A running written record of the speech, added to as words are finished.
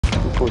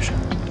Push.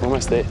 We're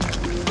almost there.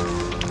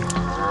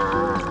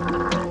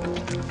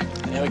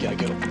 There we go,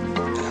 Gil.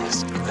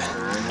 So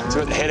we've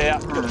got the head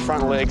out, we've got the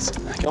front legs.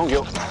 Go on,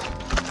 Gil.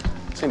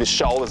 See the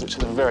shoulders, which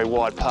is a very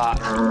wide part.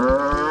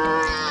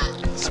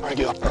 Sorry,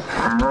 Gil. There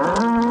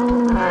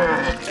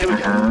we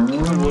go.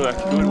 Good work,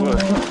 good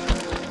work.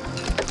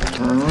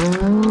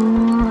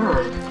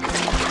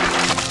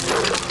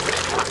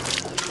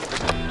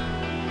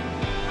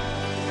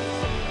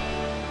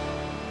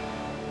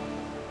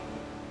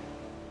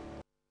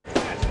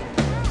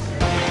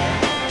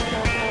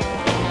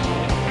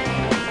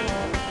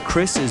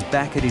 Chris is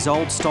back at his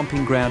old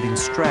stomping ground in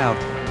Stroud,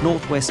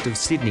 northwest of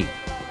Sydney.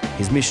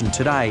 His mission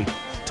today,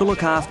 to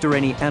look after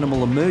any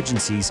animal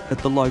emergencies at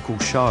the local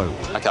show.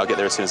 OK, I'll get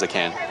there as soon as I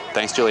can.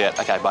 Thanks, Juliet.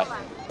 OK, bye.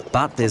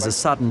 But there's a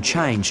sudden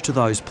change to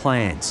those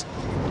plans.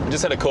 I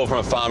just had a call from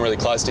a farm really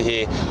close to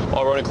here.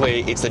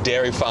 Ironically, it's the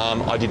dairy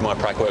farm I did my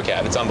prac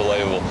workout. It's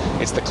unbelievable.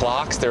 It's the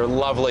Clarks. They're a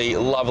lovely,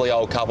 lovely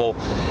old couple,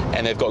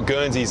 and they've got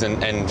Guernseys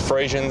and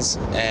Friesians,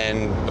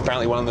 and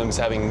apparently one of them's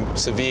having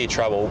severe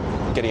trouble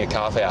getting a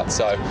calf out.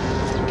 So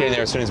getting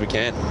there as soon as we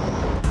can.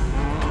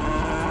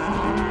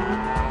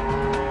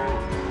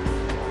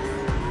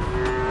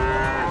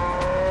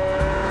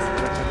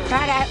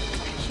 Righto,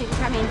 she can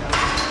come in.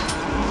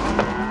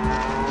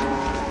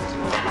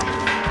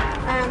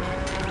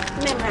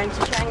 Membranes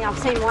are showing. I've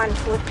seen one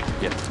foot,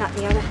 not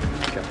the other.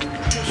 Okay.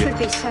 There should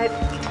be soap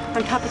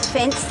on top of the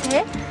fence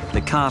there. The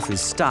calf is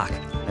stuck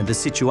and the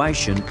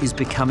situation is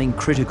becoming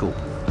critical.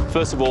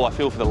 First of all, I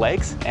feel for the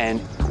legs,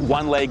 and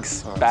one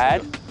leg's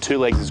bad, two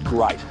legs is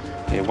great.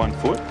 Yeah, 1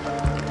 foot.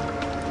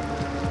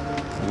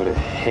 I've got a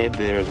head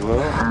there as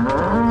well.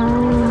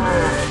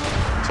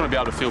 Just want to be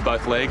able to feel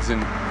both legs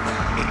and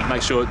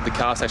make sure the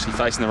calf's actually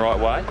facing the right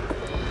way.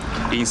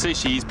 You can see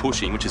she is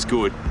pushing, which is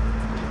good.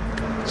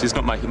 She's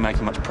not making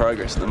much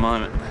progress at the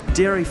moment.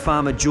 Dairy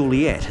farmer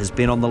Juliet has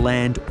been on the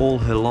land all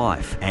her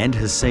life and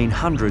has seen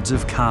hundreds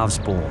of calves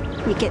born.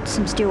 You get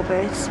some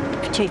stillbirths,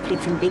 chiefly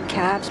from big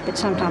calves, but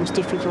sometimes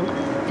difficult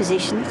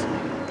positions.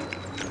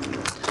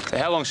 So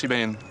how long has she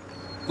been in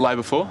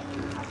labour for?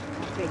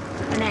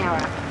 An hour.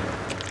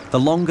 The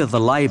longer the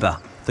labour,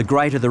 the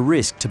greater the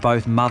risk to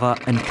both mother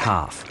and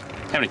calf.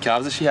 How many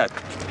calves has she had?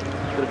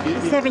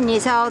 7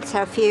 years old,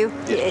 so a few,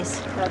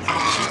 yes.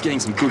 She's getting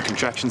some good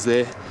contractions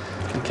there.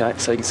 Okay,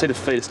 so you can see the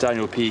feet are starting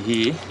to appear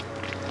here.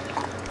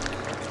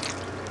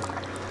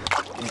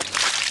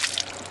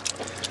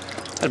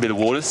 Had a bit of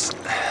waters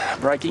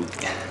breaking.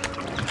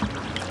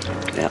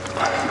 Now,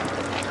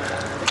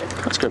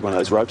 let's grab one of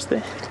those ropes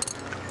there.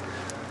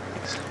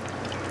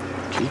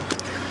 Okay.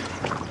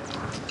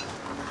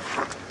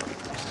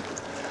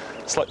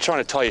 It's like trying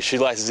to tie your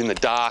shoelaces in the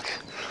dark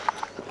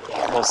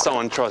while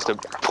someone tries to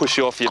push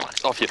you off your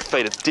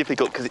feet. It's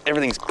difficult because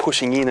everything's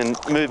pushing in and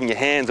moving your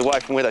hands away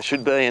from where they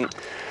should be, and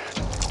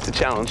it's a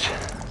challenge.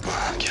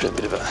 Give it a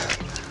bit of a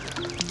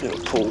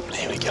pull.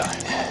 Here we go.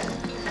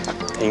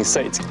 And you can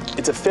see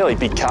it's a fairly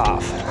big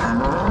calf.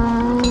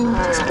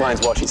 It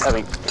explains why she's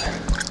having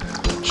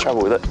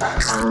trouble with it. There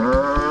we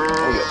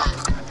go.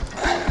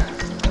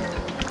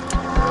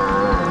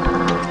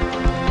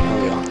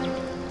 There we go.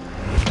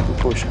 Good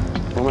push.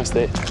 We're almost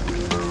there.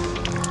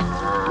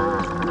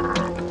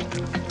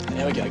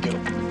 There we go, Gil.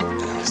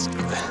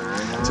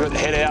 So we've got the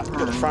head out, we've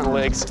got the front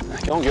legs.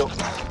 Go on, Gil.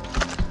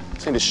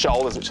 See the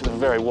shoulders, which is a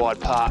very wide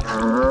part.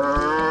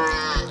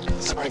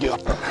 Sorry, Gil.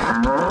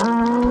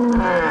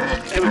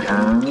 There we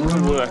go.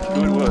 Good work,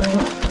 good work.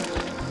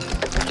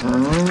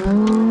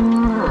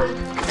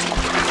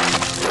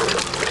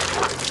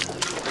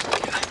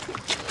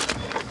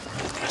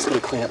 Just got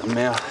to clean out the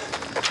mouth.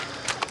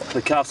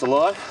 The calf's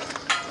alive.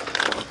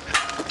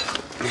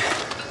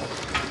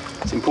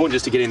 It's important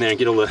just to get in there and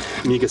get all the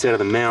mucus out of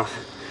the mouth.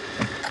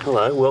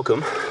 Hello,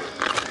 welcome.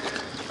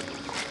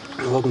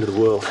 Welcome to the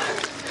world.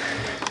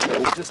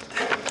 We'll just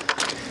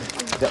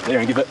get up there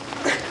and give it,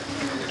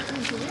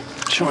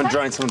 try and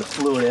drain some of the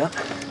fluid out.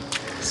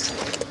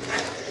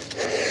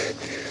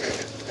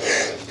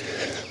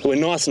 We're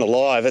nice and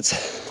alive.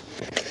 It's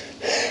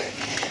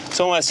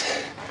almost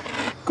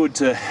good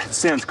to, it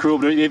sounds cruel,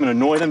 but even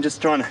annoy them,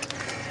 just trying to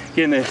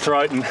get in their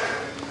throat and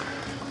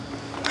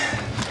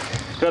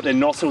get up their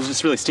nostrils,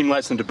 just really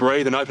stimulates them to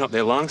breathe and open up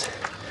their lungs.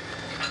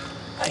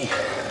 Hey,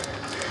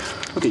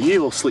 look at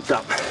you all slicked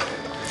up.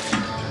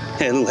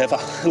 Yeah, little heifer,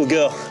 little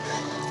girl.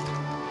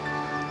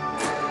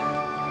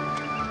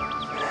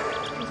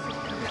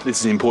 This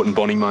is an important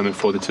bonding moment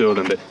for the two of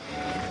them, but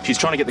she's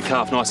trying to get the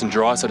calf nice and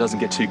dry so it doesn't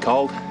get too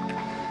cold.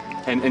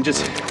 And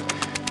just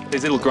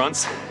these little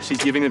grunts she's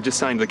giving them, just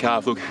saying to the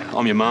calf, look,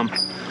 I'm your mum,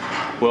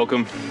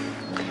 welcome.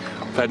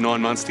 We've had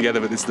 9 months together,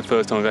 but this is the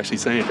first time we've actually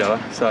seen each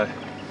other. So,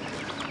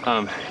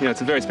 you know,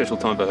 it's a very special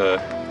time for her.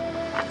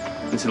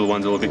 This little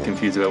one's all a bit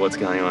confused about what's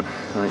going on,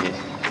 aren't you?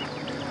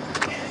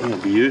 You're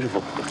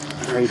beautiful.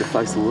 Ready to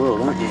face the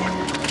world, aren't you?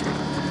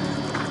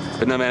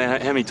 But no matter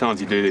how many times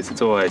you do this,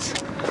 it's always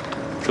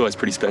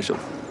pretty special.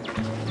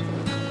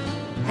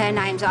 Her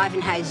name's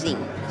Ivanhoe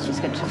Zing. She's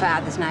got a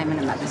father's name and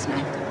a mother's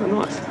name. Oh,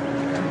 nice.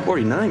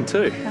 Already named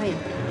too. Oh, yeah.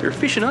 You're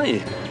efficient, aren't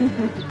you?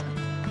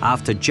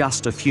 After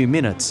just a few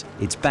minutes,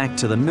 it's back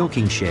to the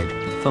milking shed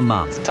for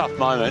Mum. It's a tough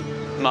moment,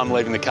 Mum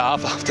leaving the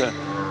calf after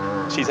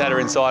she's had her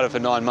inside her for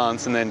 9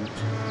 months, and then,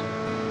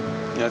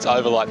 you know, it's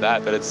over like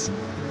that. But it's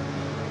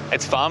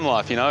farm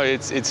life, you know.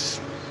 It's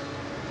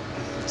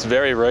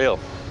very real.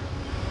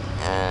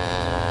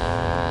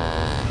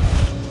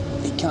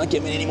 You can't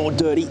get me any more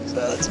dirty, so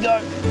let's go.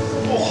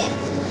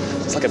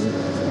 Oh, it's like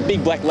a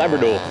big black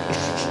Labrador,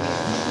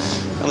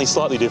 only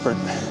slightly different.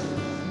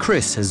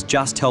 Chris has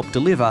just helped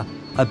deliver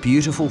a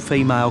beautiful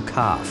female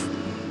calf.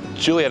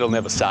 Juliet'll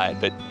never say it,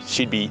 but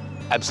she'd be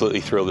absolutely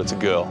thrilled it's a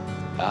girl.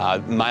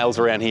 Males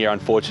around here,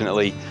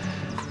 unfortunately,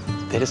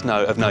 they're just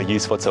of no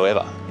use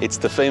whatsoever. It's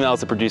the females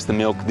that produce the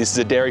milk. This is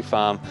a dairy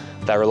farm.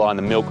 They rely on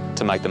the milk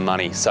to make the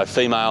money. So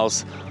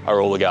females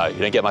are all the go. You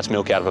don't get much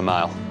milk out of a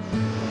male.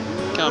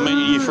 Come meet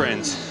your new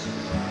friends.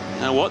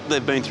 You know what?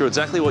 They've been through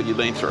exactly what you've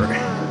been through.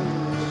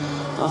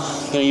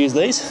 Oh, gonna use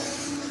these?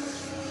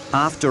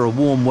 After a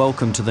warm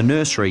welcome to the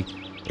nursery,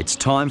 it's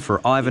time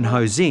for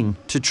Ivanhoe Zing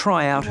to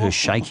try out her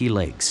shaky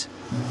legs.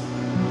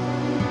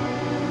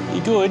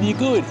 You're good, you're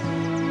good.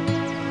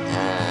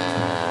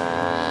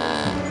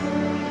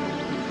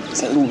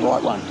 It's that little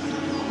bright one.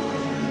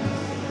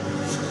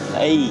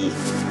 Hey,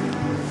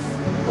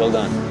 well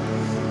done.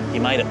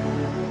 You made it.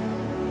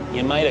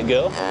 You made it,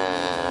 girl.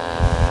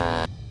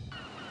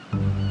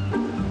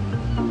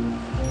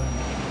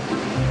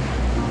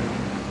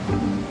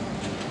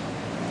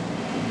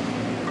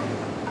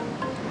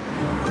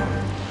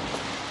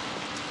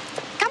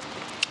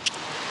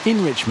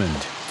 In Richmond,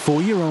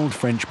 4-year-old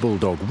French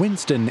bulldog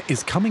Winston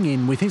is coming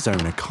in with his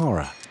owner,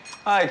 Cara.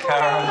 Hi,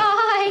 Cara.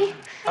 Hi.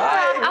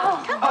 Hi.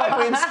 Oh. Hi,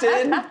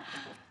 Winston.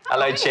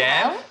 Hello,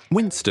 champ.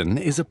 Winston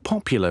is a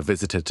popular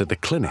visitor to the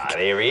clinic,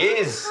 There he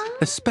is.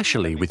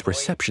 especially with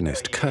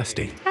receptionist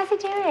Kirsty. How's he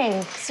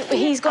doing? So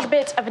he's got a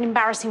bit of an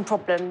embarrassing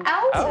problem.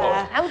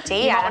 Oh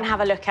dear. You might want to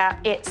have a look at.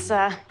 It's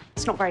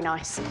not very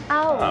nice.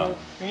 Oh.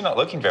 You're not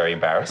looking very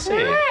embarrassed, are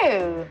you?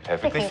 No.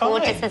 Perfectly Looking fine.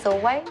 gorgeous as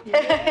always.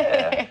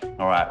 Yeah.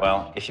 All right,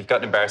 well, if you've got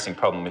an embarrassing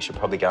problem, we should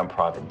probably go in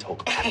private and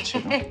talk about it,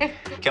 shouldn't we?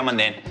 Come on,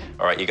 then.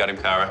 All right, you got him,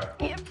 Cara?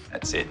 Yep.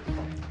 That's it.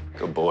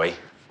 Good boy.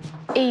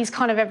 He's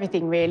kind of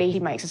everything, really. He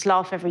makes us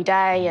laugh every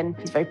day, and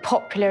he's very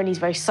popular, and he's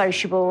very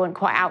sociable and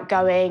quite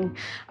outgoing.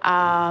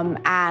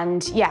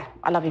 And yeah,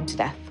 I love him to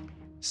death.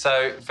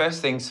 So,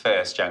 first things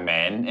first, young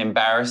man,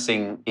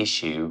 embarrassing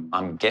issue.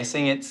 I'm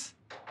guessing it's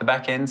the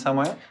back end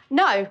somewhere?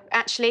 No,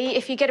 actually,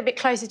 if you get a bit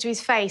closer to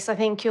his face, I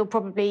think you'll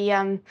probably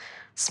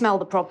smell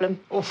the problem.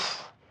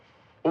 Oof.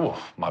 Ooh,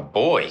 my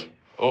boy.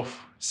 Oof.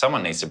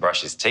 Someone needs to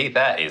brush his teeth.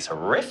 That is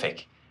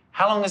horrific.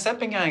 How long has that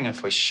been going on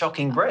for?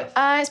 Shocking breath.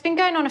 It's been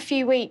going on a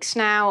few weeks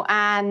now,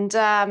 and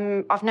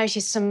I've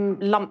noticed some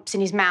lumps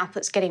in his mouth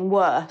that's getting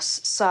worse.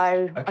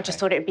 So I just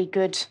thought it would be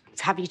good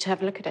to have you to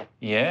have a look at it.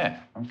 Yeah,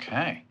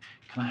 okay.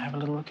 Can I have a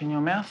little look in your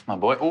mouth, my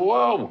boy?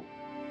 Whoa!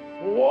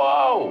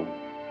 Whoa!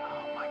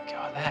 Oh, my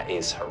God, that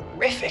is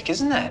horrific,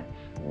 isn't it?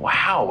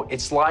 Wow,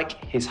 it's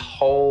like his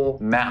whole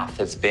mouth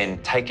has been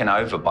taken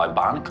over by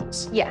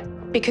barnacles. Yeah,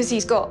 because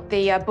he's got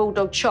the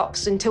bulldog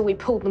chops. Until we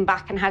pulled them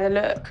back and had a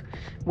look,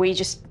 we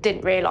just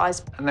didn't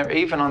realise. And they're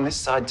even on this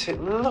side too.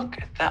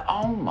 Look at that,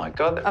 oh my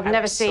God. I've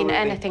never seen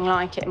anything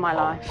like it in my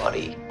life.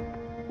 Buddy.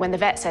 When the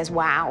vet says,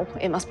 wow,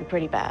 it must be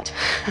pretty bad.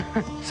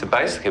 So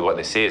basically what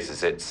this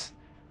is it's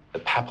the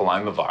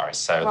papilloma virus,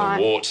 so Right.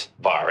 the wart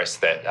virus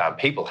that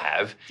people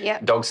have.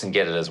 Yep. Dogs can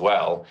get it as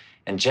well.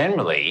 And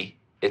generally,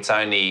 it's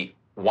only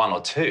 1 or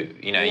 2.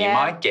 You know, you Yeah.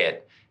 might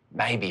get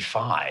maybe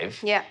 5.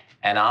 Yeah.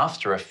 And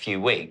after a few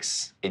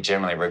weeks, it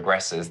generally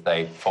regresses,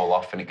 they fall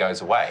off and it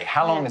goes away.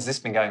 How long has this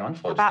been going on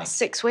for, do you About think?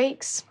 6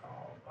 weeks.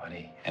 Oh,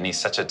 buddy. And he's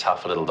such a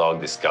tough little dog,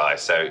 this guy,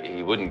 so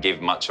he wouldn't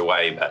give much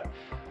away, but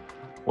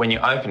when you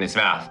open his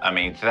mouth, I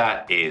mean,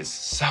 that is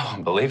so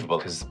unbelievable,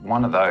 because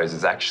one of those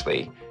is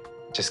actually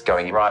just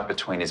going right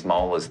between his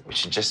molars, which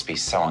should just be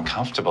so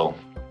uncomfortable.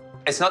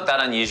 It's not that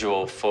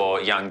unusual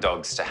for young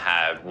dogs to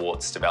have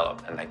warts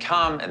develop, and they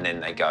come and then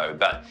they go.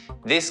 But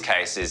this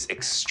case is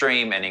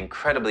extreme and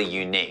incredibly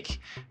unique.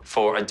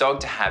 For a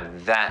dog to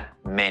have that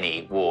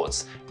many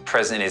warts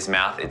present in his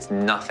mouth, it's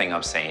nothing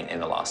I've seen in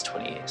the last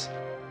 20 years.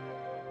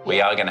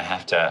 We are going to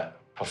have to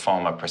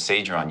perform a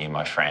procedure on you,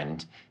 my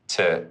friend,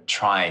 to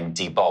try and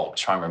debulk,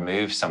 try and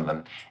remove some of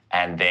them,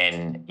 and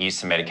then use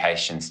some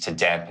medications to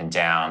dampen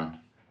down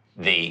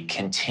the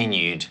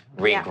continued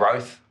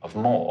regrowth of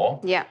more.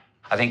 Yeah.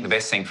 I think the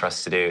best thing for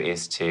us to do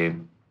is to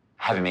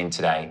have him in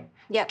today,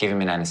 give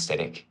him an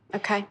anaesthetic,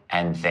 Okay.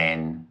 and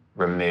then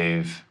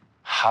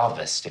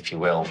harvest, if you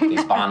will,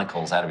 these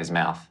barnacles out of his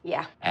mouth.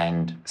 Yeah.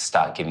 And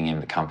start giving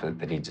him the comfort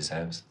that he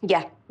deserves.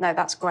 Yeah. No,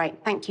 that's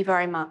great. Thank you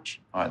very much.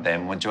 All right,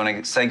 then. Well, do you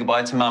want to say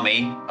goodbye to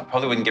Mummy? I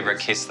probably wouldn't give her a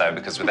kiss, though,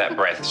 because with that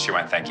breath, she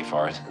won't thank you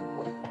for it.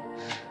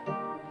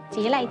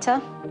 See you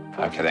later.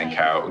 Okay, then,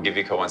 Carol. We'll give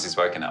you a call once he's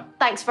woken up.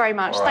 Thanks very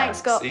much. All right. Thanks,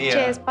 Scott. See ya.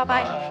 Cheers.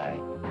 Bye-bye. Bye.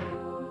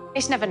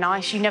 It's never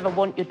nice. You never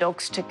want your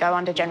dogs to go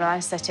under general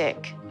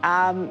anaesthetic,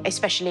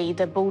 especially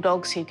the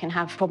bulldogs who can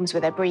have problems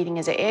with their breathing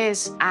as it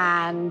is.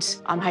 And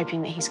I'm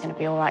hoping that he's going to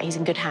be all right. He's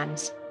in good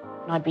hands.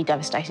 I'd be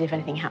devastated if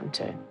anything happened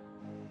to him.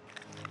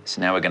 So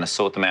now we're going to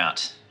sort them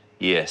out.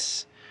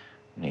 Yes.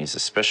 Needs a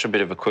special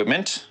bit of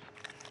equipment.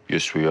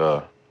 Yes, we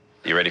are.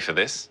 You ready for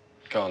this?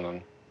 Go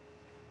on.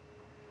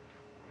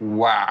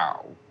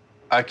 Wow.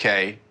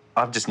 Okay.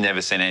 I've just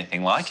never seen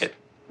anything like it.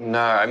 No,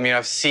 I mean,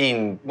 I've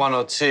seen one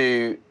or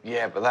two,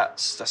 yeah, but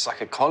that's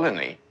like a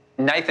colony.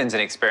 Nathan's an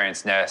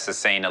experienced nurse, has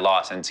seen a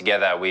lot, and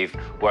together we've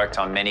worked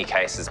on many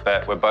cases,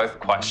 but we're both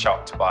quite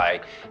shocked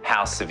by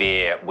how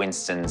severe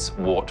Winston's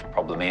wart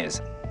problem is.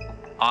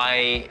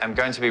 I am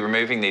going to be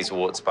removing these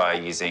warts by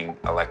using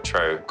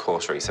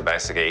electrocautery, so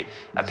basically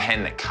a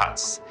pen that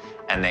cuts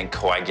and then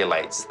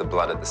coagulates the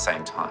blood at the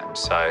same time.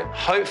 So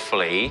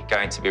hopefully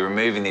going to be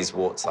removing these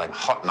warts like a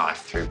hot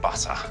knife through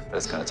butter, but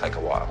it's going to take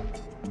a while.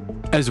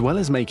 As well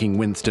as making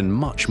Winston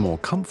much more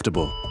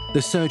comfortable,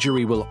 the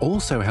surgery will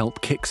also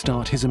help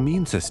kickstart his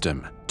immune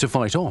system to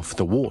fight off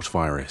the wart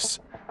virus.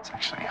 It's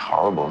actually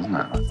horrible, isn't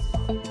it?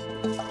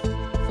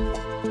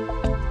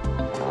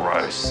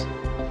 Gross.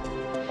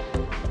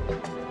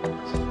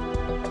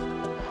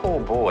 Poor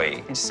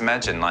boy. Just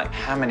imagine, like,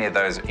 how many of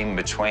those are in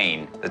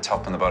between the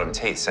top and the bottom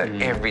teeth. So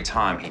every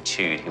time he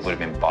chewed, he would have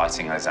been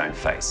biting on his own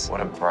face.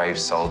 What a brave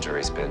soldier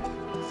he's been.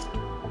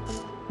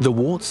 The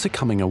warts are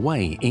coming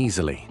away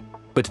easily,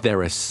 but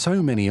there are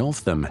so many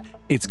of them,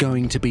 it's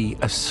going to be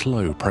a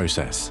slow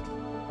process.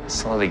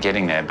 Slowly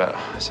getting there, but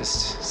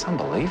it's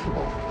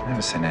unbelievable. I've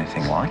never seen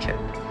anything like it.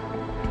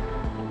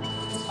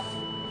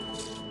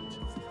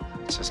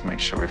 Let's just make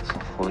sure we've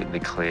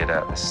completely cleared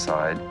out this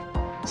side.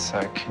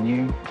 So can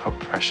you put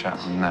pressure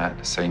on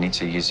that? So you need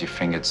to use your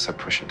fingers to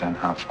push it down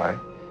halfway.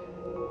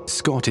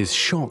 Scott is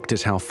shocked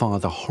at how far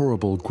the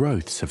horrible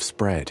growths have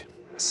spread.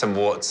 Some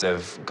warts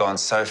have gone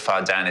so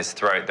far down his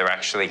throat, they're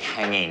actually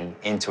hanging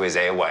into his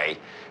airway.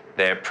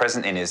 They're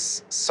present in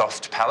his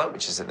soft palate,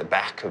 which is at the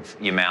back of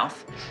your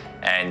mouth,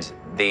 and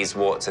these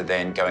warts are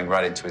then going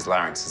right into his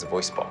larynx as a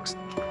voice box.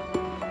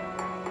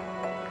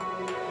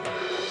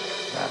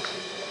 That's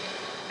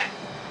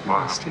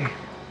nasty.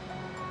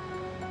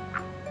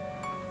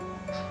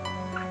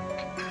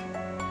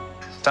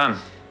 Done.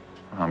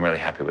 I'm really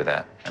happy with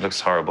that. It looks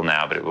horrible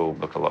now, but it will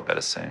look a lot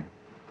better soon.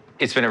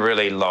 It's been a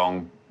really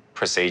long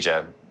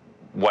procedure,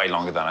 way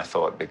longer than I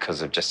thought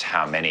because of just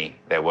how many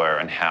there were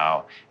and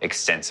how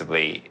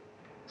extensively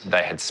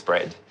they had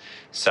spread.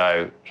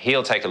 So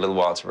he'll take a little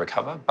while to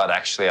recover, but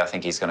actually I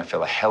think he's going to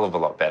feel a hell of a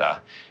lot better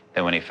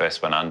than when he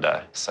first went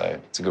under. So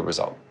it's a good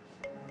result.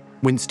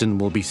 Winston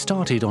will be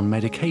started on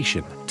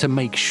medication to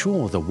make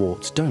sure the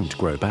warts don't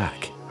grow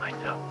back.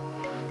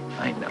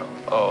 I know.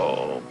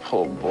 Oh,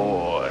 poor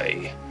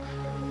boy.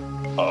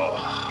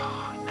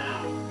 Oh,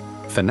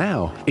 no. For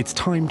now, it's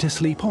time to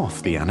sleep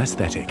off the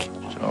anaesthetic.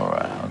 All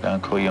right, I'll go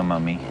and call your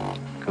mummy.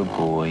 Good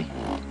boy.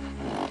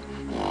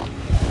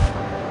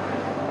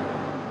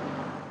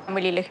 I'm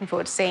really looking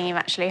forward to seeing him,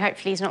 actually.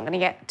 Hopefully he's not going to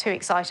get too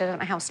excited. I don't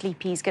know how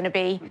sleepy he's going to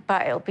be,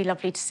 but it'll be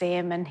lovely to see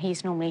him, and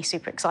he's normally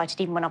super excited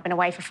even when I've been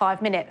away for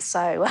 5 minutes,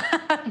 so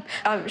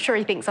I'm sure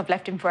he thinks I've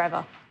left him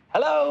forever.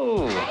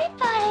 Hello!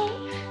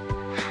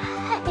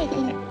 Hi,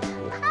 buddy.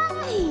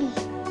 Hi.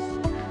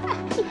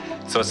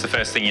 So what's the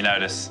first thing you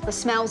notice? The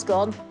smell's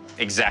gone.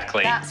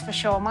 Exactly. That's for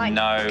sure, my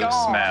No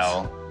God.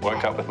 smell.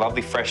 Woke up with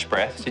lovely fresh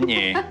breath, didn't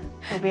you?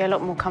 He'll be a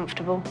lot more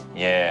comfortable.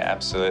 Yeah,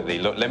 absolutely.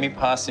 Look, let me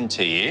pass him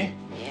to you.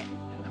 Yeah.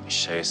 Let me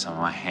show you some of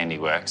my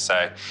handiwork.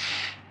 So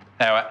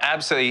they were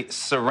absolutely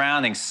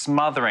surrounding,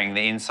 smothering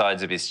the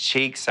insides of his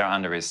cheeks. They're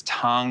under his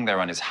tongue,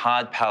 they're on his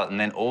hard palate, and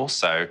then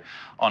also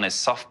on his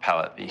soft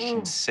palate. But you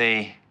can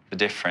see the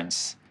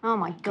difference. Oh,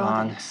 my God,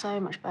 Gone. that looks so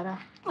much better.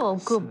 Oh,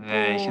 good boy.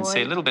 There you can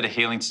see a little bit of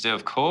healing to do,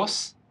 of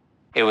course.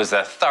 It was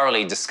a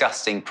thoroughly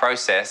disgusting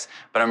process,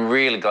 but I'm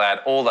really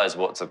glad all those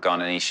warts have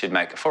gone and he should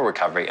make a full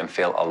recovery and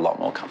feel a lot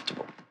more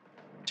comfortable.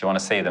 Do you want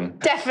to see them?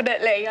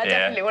 Definitely. I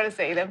definitely want to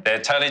see them. They're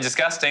totally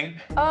disgusting.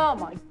 Oh,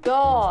 my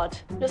God.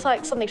 Looks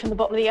like something from the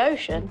bottom of the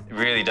ocean. It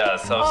really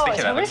does. So I was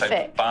thinking that looks like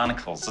horrific.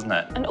 barnacles, doesn't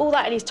it? And all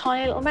that in his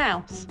tiny little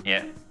mouth.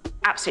 Yeah.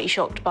 Absolutely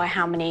shocked by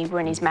how many were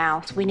in his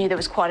mouth. We knew there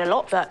was quite a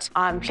lot, but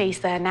I'm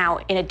pleased they're now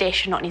in a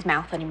dish, not in his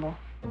mouth anymore.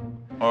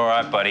 All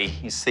right, buddy.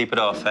 You sleep it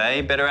off,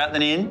 eh? Better out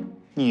than in?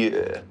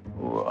 Yeah.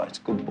 All right,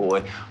 good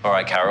boy. All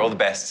right, Cara, all the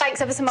best. Thanks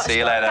ever so much. See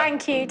you later.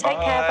 Thank you. Take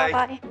care.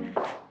 Bye-bye.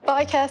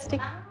 Bye, Kirsty.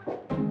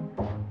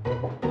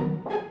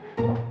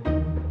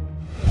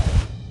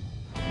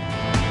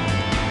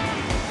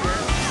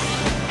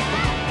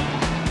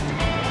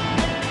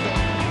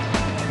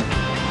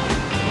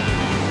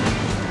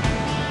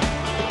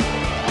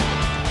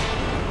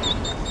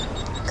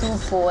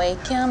 Good boy,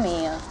 come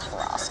here,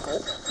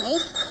 rascal. Hey,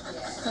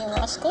 you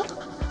rascal.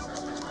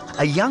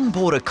 A young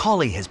border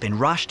collie has been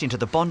rushed into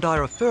the Bondi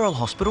Referral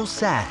Hospital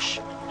sash.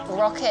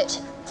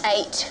 Rocket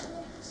ate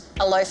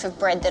a loaf of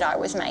bread that I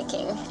was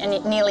making,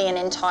 and nearly an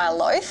entire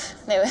loaf.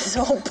 There was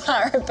all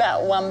bar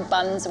about 1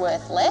 bun's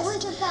worth left.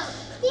 What about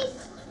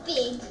this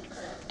big?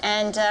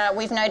 And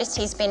we've noticed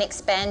he's been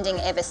expanding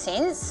ever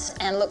since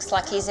and looks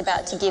like he's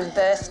about to give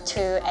birth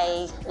to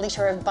a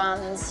litter of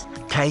buns.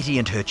 Katie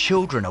and her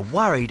children are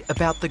worried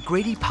about the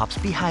greedy pup's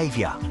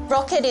behaviour.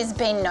 Rocket has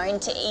been known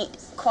to eat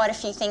quite a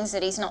few things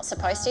that he's not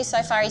supposed to.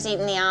 So far he's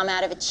eaten the arm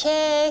out of a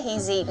chair,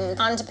 he's eaten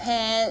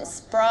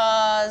underpants,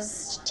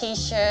 bras,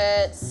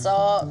 t-shirts,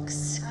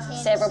 socks,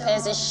 several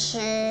pairs of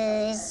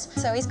shoes.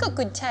 So he's got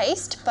good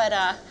taste, but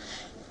a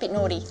bit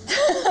naughty.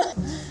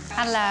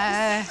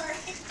 Hello.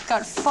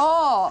 Got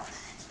four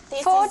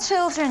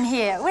children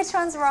here. Which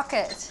one's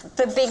Rocket?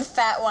 The big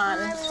fat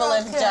one, full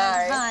of dough.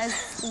 Hi,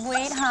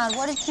 sweetheart.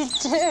 What did you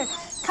do?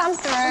 Come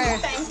through.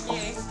 Thank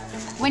you.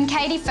 When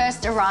Katie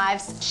first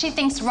arrives, she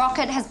thinks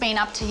Rocket has been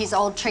up to his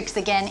old tricks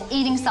again,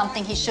 eating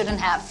something he shouldn't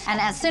have. And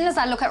as soon as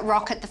I look at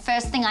Rocket, the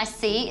first thing I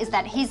see is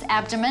that his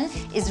abdomen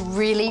is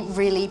really,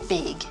 really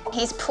big.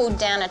 He's pulled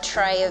down a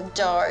tray of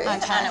dough,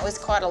 and it was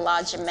quite a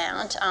large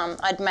amount.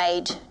 I'd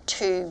made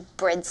 2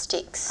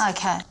 breadsticks.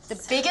 Okay.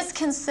 The biggest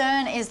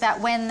concern is that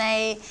when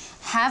they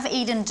have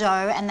eaten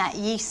dough and that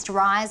yeast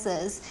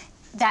rises,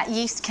 that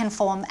yeast can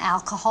form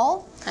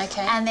alcohol.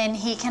 Okay. And then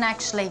he can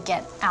actually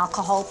get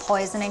alcohol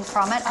poisoning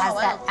from it as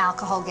that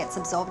alcohol gets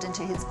absorbed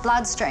into his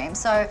bloodstream.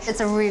 So it's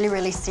a really,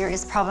 really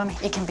serious problem.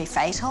 It can be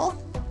fatal.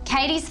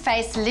 Katie's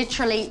face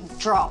literally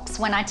drops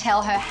when I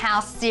tell her how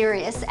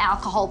serious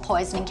alcohol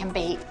poisoning can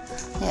be.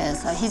 Yeah,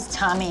 so his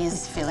tummy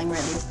is feeling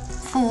really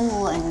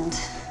full and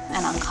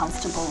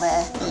uncomfortable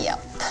there. Yep.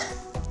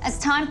 As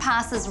time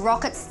passes,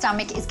 Rocket's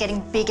stomach is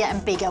getting bigger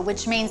and bigger,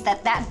 which means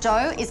that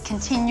dough is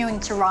continuing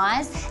to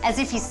rise as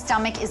if his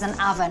stomach is an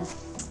oven.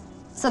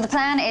 So the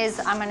plan is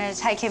I'm going to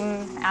take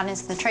him out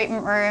into the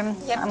treatment room.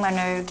 Yep. I'm going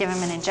to give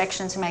him an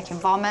injection to make him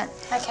vomit.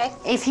 Okay.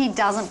 If he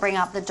doesn't bring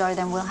up the dough,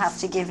 then we'll have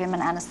to give him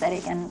an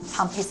anaesthetic and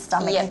pump his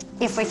stomach. Yep.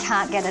 If we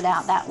can't get it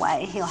out that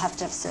way, he'll have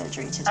to have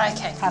surgery to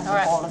have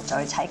the ball of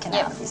dough taken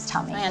out of his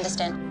tummy. I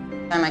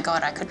understand. Oh my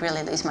God, I could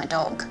really lose my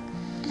dog.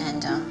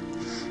 And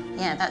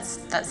yeah,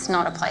 that's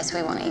not a place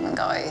we want to even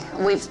go.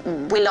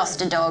 We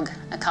lost a dog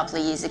a couple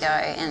of years ago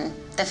and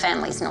the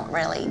family's not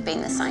really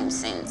been the same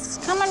since.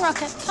 Come on,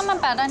 Rocket. Come on,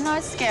 bud. I know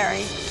it's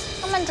scary.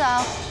 Come on,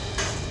 doll.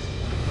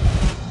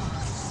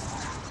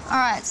 All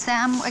right,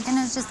 Sam, we're going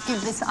to just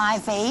give this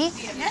IV.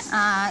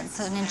 It's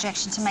an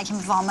injection to make him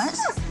vomit.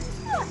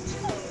 All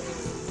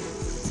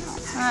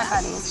right,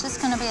 buddy, it's just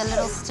going to be a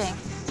little sting.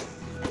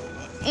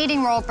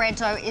 Eating raw bread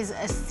dough is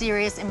a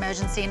serious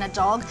emergency in a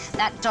dog.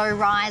 That dough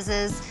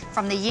rises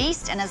from the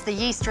yeast, and as the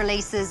yeast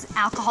releases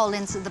alcohol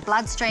into the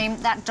bloodstream,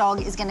 that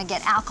dog is going to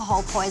get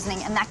alcohol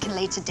poisoning, and that can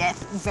lead to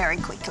death very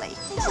quickly.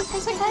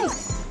 It's okay.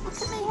 Look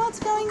at me. What's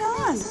going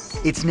on?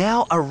 It's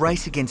now a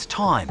race against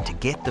time to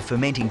get the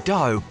fermenting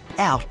dough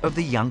out of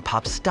the young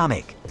pup's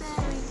stomach.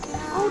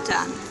 All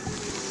done.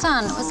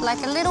 Done. It was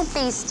like a little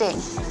bee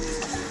sting.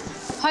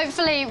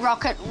 Hopefully,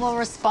 Rocket will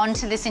respond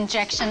to this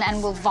injection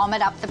and will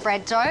vomit up the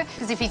bread dough,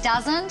 because if he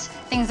doesn't,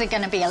 things are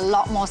going to be a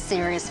lot more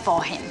serious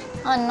for him.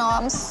 I know,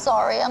 I'm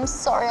sorry. I'm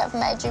sorry I've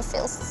made you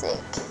feel sick.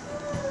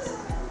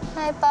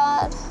 Hey,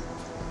 bud.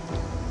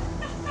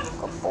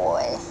 Good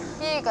boy.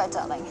 Here you go,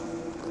 darling.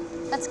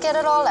 Let's get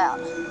it all out.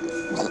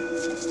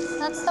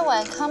 That's the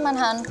way. Come on,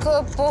 hun.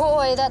 Good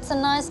boy. That's a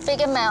nice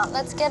big amount.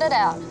 Let's get it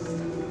out.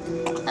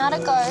 Out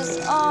it goes.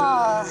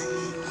 Oh,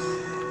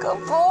 good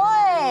boy.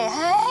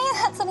 Hey,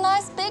 that's a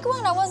nice big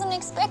one. I wasn't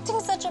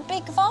expecting such a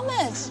big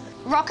vomit.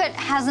 Rocket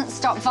hasn't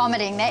stopped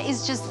vomiting. There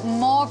is just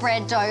more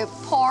bread dough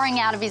pouring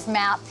out of his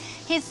mouth.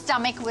 His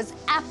stomach was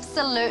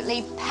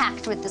absolutely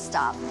packed with the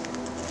stuff.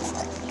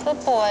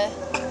 Good boy.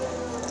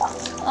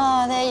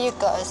 Oh, there you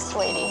go,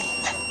 sweetie.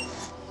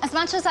 As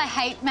much as I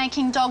hate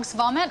making dogs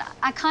vomit,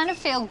 I kind of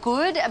feel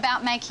good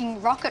about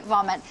making Rocket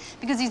vomit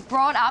because he's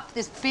brought up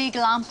this big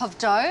lump of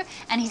dough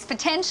and he's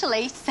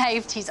potentially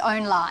saved his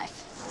own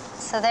life.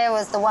 So there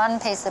was the one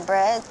piece of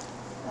bread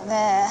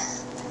there,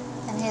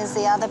 and here's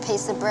the other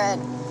piece of bread.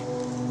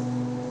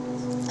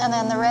 And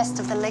then the rest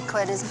of the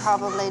liquid is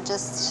probably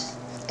just,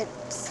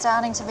 it's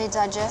starting to be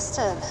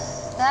digested.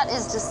 That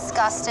is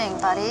disgusting,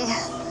 buddy.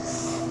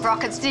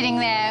 Rocket's sitting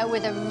there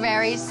with a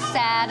very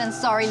sad and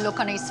sorry look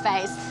on his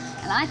face,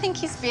 and I think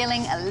he's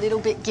feeling a little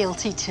bit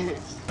guilty too.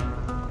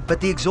 But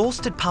the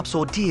exhausted pup's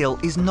ordeal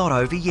is not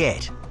over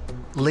yet.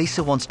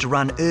 Lisa wants to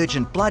run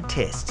urgent blood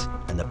tests,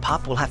 and the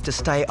pup will have to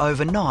stay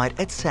overnight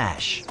at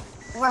Sash.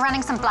 We're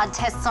running some blood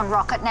tests on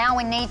Rocket now.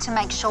 We need to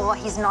make sure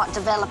he's not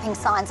developing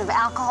signs of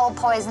alcohol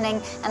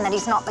poisoning and that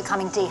he's not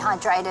becoming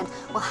dehydrated.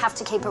 We'll have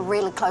to keep a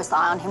really close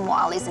eye on him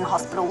while he's in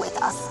hospital with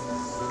us.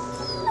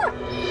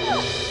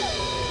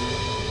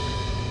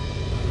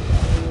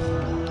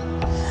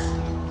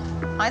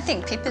 I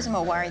think Pippa's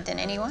more worried than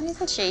anyone,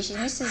 isn't she? She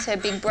misses her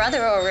big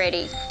brother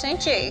already,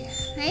 don't you?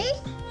 Hey?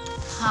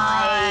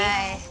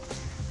 Hi.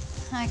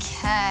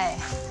 Okay.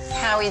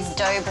 How is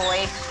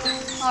Doughboy?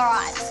 All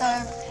right,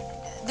 so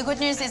the good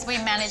news is we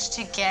managed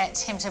to get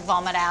him to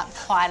vomit out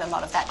quite a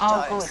lot of that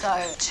dough. Good.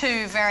 So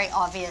 2 very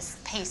obvious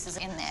pieces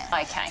in there.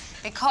 Okay.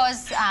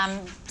 Because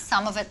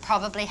some of it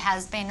probably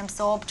has been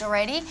absorbed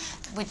already,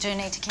 we do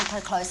need to keep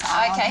a close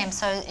eye on him.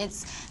 So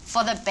it's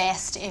for the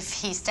best if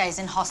he stays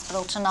in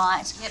hospital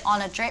tonight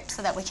on a drip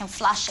so that we can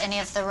flush any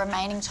of the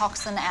remaining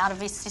toxin out of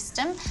his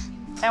system.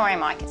 Don't worry,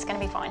 Mike, it's going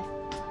to be fine.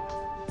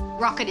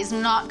 Rocket is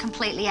not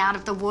completely out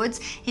of the woods.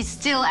 He's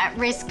still at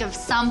risk of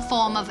some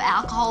form of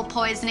alcohol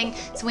poisoning,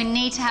 so we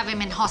need to have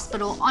him in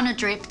hospital on a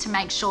drip to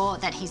make sure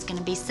that he's going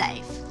to be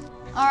safe.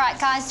 All right,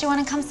 guys, do you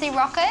want to come see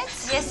Rocket?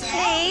 Yes,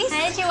 please.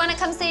 Hey, do you want to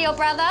come see your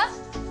brother?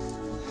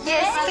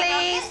 Yes,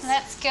 please.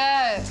 Let's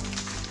go.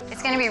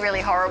 It's going to be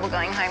really horrible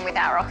going home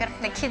without Rocket.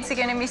 The kids are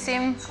going to miss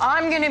him.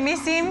 I'm going to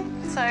miss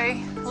him. So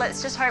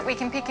let's just hope we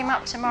can pick him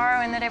up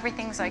tomorrow and that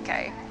everything's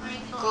okay.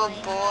 Good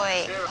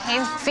boy. He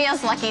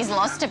feels like he's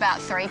lost about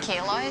 3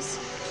 kilos.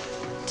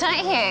 Don't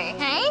you,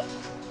 hey?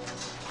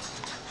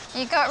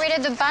 You got rid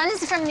of the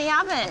buns from the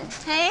oven,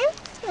 hey?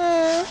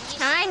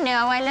 I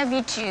know, I love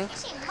you too.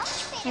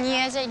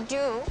 Yes, I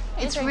do.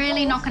 It's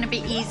really not going to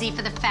be easy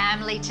for the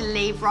family to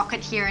leave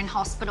Rocket here in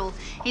hospital.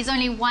 He's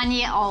only 1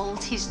 year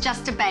old, he's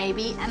just a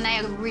baby, and they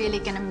are really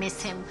going to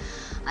miss him.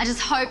 I just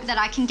hope that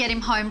I can get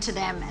him home to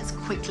them as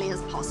quickly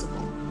as possible.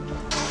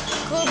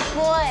 Good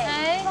boy.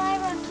 Hey? Bye,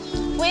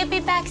 Rocky. We'll be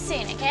back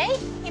soon, okay?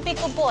 You be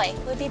good boy.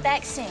 We'll be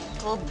back soon.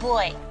 Good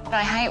boy. But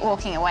I hate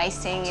walking away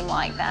seeing him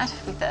like that,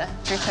 with the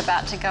drip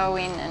about to go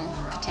in and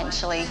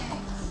potentially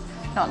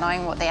not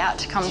knowing what the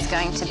outcome's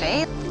going to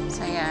be.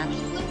 So, yeah,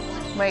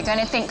 we're going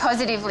to think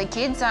positively,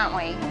 kids, aren't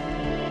we?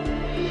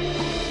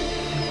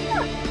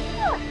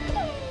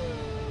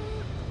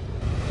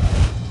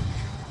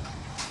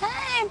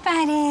 Hi,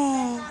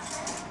 buddy.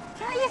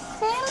 How are you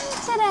feeling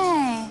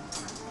today?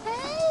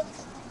 Hey?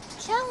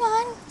 Come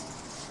on.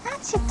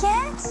 Out you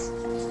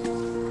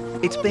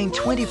get. It's been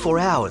 24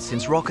 hours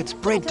since Rocket's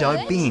bread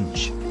dough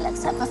binge.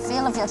 Let's have a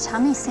feel of your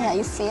tummy, see how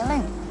you're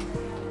feeling.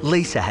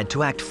 Lisa had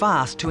to act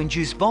fast to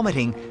induce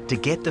vomiting to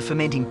get the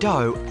fermenting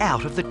dough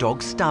out of the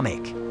dog's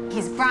stomach.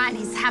 He's bright,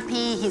 he's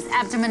happy, his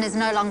abdomen is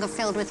no longer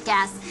filled with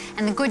gas,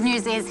 and the good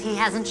news is he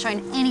hasn't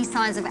shown any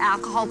signs of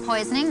alcohol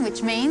poisoning,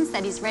 which means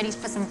that he's ready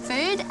for some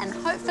food and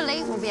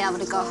hopefully we'll be able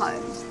to go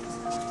home.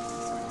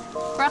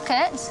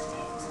 Rocket,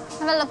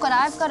 have a look what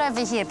I've got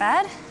over here,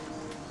 bud.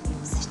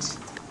 Sit.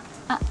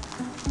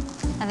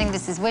 I think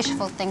this is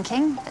wishful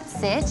thinking, but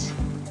sit.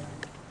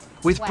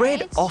 With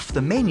bread off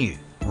the menu,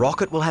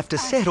 Rocket will have to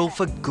settle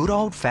for good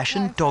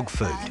old-fashioned dog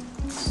food.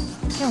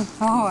 Good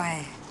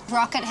boy.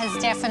 Rocket has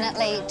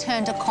definitely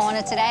turned a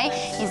corner today.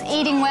 He's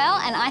eating well,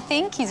 and I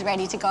think he's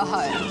ready to go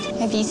home.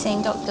 Have you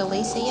seen Dr.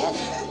 Lisa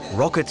yet?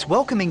 Rocket's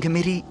welcoming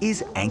committee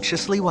is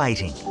anxiously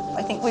waiting.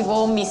 I think we've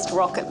all missed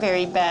Rocket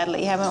very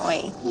badly, haven't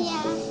we?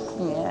 Yeah.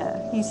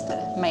 Yeah, he's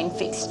the main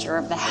fixture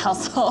of the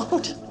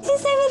household.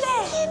 Who's over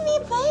there? Hey, me,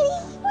 buddy.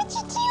 What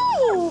you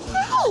doing?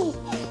 Hey.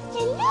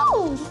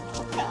 Hello.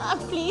 I'm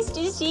pleased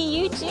to see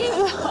you too.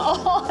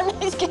 Oh,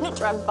 he's going to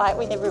try and fight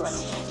with everyone.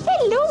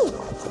 Hello.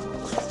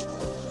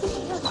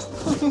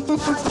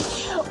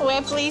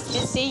 We're pleased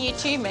to see you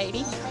too,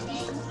 matey.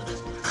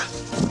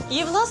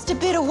 You've lost a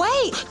bit of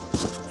weight.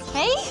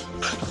 Hey?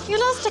 You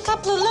lost a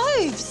couple of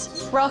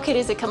loaves. Rocket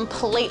is a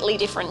completely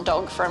different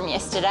dog from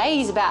yesterday.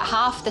 He's about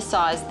half the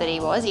size that he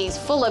was. He's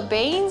full of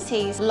beans,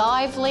 he's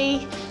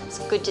lively. It's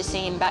good to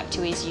see him back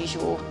to his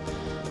usual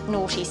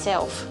naughty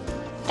self.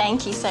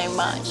 Thank you so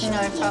much.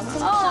 No problem.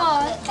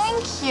 Oh,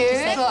 thank you.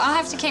 Well, I'll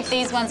have to keep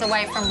these ones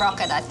away from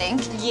Rocket, I think.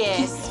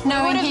 Yes.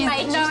 knowing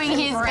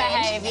his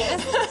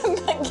behaviours.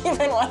 But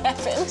given what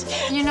happened.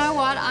 You know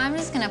what? I'm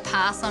just going to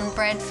pass on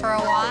bread for a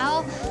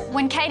while.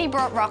 When Katie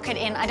brought Rocket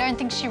in, I don't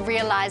think she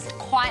realised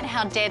quite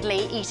how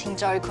deadly eating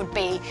dough could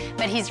be.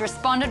 But he's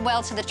responded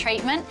well to the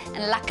treatment,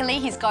 and luckily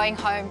he's going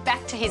home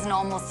back to his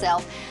normal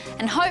self.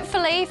 And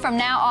hopefully, from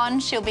now on,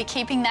 she'll be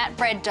keeping that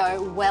bread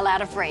dough well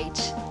out of reach.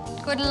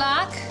 Good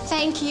luck.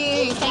 Thank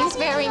you. Thanks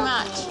very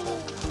much.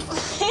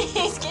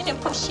 He's going to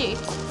push you.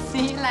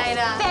 See you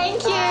later.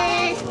 Thank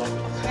you.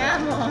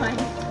 Come on.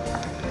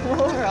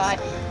 All right.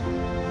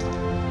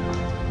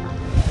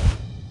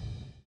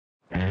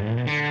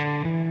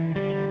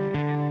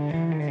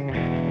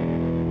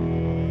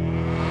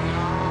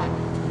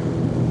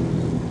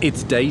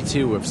 It's day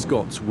 2 of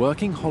Scott's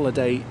working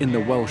holiday in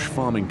the Welsh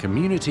farming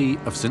community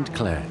of St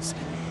Clair's,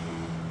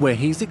 where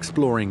he's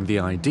exploring the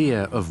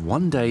idea of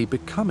one day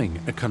becoming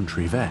a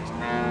country vet.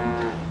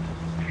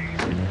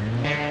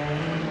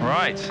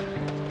 Right.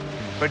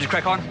 Ready to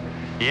crack on?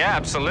 Yeah,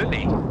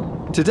 absolutely.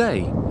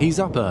 Today, he's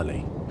up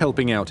early,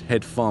 helping out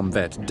head farm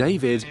vet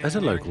David at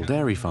a local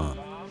dairy farm.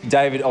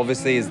 David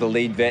obviously is the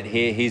lead vet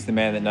here. He's the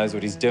man that knows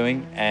what he's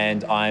doing,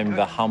 and I'm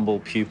the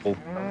humble pupil.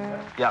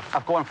 Yeah,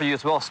 I've got one for you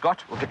as well,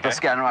 Scott. We'll get the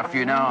scanner out for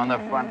you now on the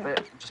front there.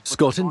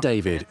 Scott and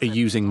David are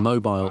using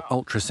mobile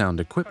ultrasound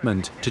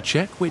equipment to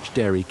check which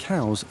dairy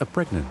cows are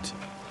pregnant.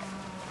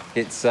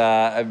 It's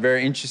a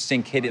very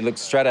interesting kit. It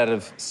looks straight out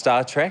of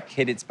Star Trek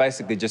kit. It's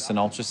basically just an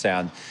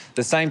ultrasound.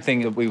 The same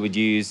thing that we would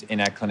use in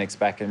our clinics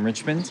back in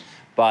Richmond,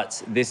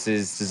 but this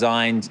is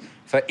designed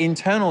for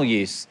internal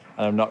use.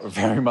 And I'm not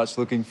very much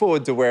looking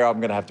forward to where I'm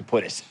going to have to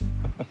put it.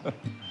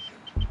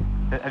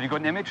 Have you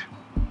got an image?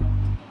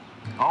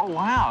 Oh,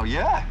 wow,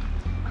 yeah.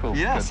 Cool.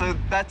 Yeah, Good. so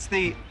that's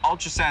the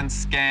ultrasound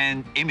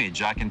scan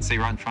image I can see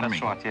right in front of me.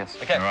 That's right, yes.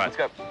 Okay, All right. let's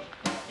go.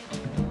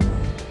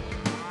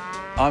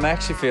 I'm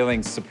actually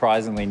feeling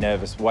surprisingly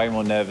nervous, way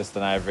more nervous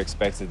than I ever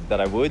expected that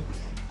I would.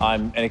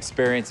 I'm an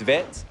experienced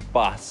vet,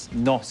 but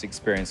not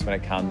experienced when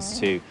it comes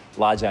to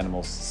large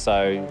animals.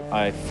 So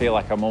I feel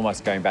like I'm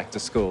almost going back to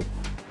school.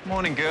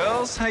 Morning,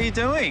 girls. How you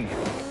doing?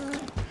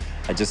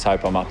 I just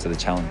hope I'm up to the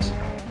challenge.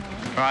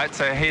 All right,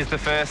 so here's the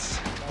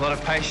first lot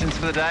of patience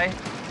for the day.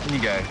 In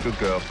you go, good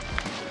girl.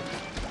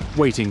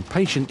 Waiting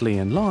patiently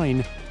in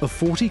line are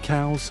 40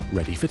 cows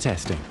ready for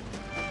testing.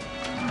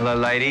 Hello,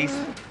 ladies.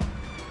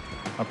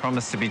 I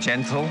promise to be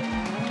gentle.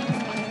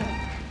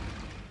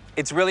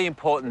 It's really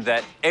important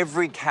that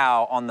every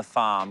cow on the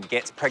farm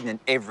gets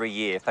pregnant every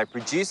year. If they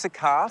produce a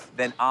calf,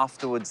 then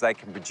afterwards they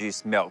can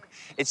produce milk.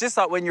 It's just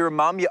like when you're a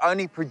mum, you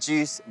only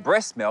produce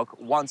breast milk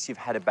once you've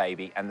had a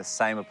baby, and the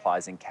same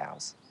applies in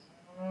cows.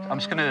 I'm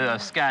just going to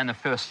scan the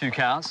first few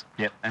cows.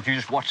 Yep. And if you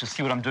just watch to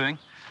see what I'm doing,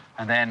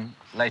 and then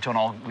later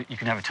on you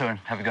can have a turn,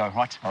 have a go,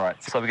 right? All right.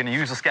 So we're going to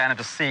use the scanner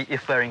to see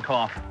if they're in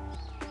calf.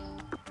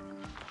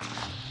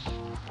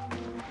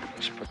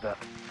 Just put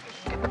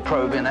get the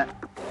probe in it.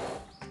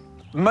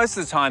 Most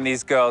of the time,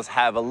 these girls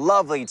have a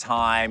lovely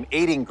time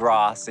eating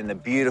grass in the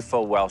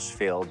beautiful Welsh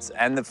fields.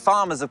 And the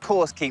farmers, of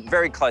course, keep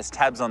very close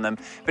tabs on them.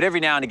 But every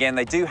now and again,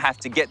 they do have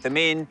to get them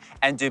in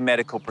and do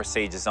medical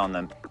procedures on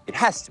them. It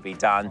has to be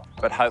done,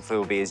 but hopefully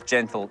we'll be as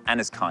gentle and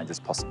as kind as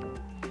possible.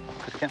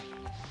 Good again.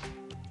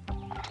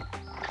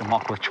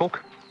 Mark with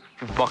chalk.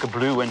 Mark a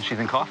blue when she's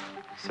in calf.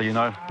 So you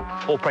know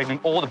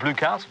all the blue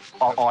cows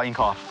are in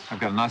calf. I've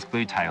got a nice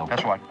blue tail.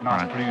 That's right.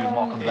 Nice blue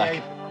mark on the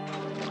back.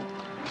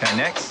 Okay,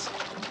 next.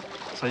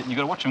 So you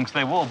got to watch them because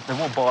they will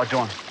barge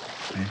on.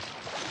 Yeah.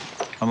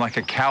 I'm like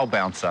a cow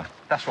bouncer.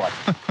 That's right.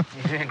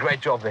 You're doing a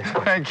great job there,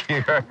 Scott. Thank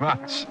you very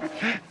much.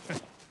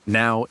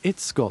 Now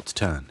it's Scott's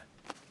turn.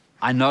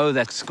 I know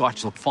that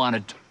Scott will find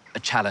it a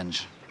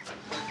challenge.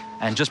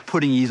 And just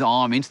putting his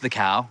arm into the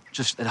cow,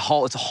 it's a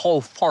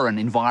whole foreign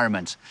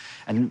environment.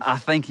 And I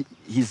think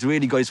he's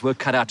really got his work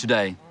cut out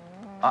today.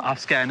 I've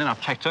scanned her, I've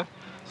checked her.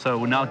 So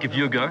we'll now give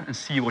you a go and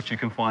see what you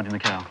can find in the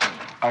cow.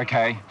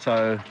 Okay.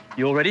 So,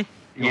 you all ready?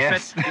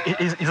 Yes.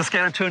 Is the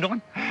scanner turned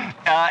on?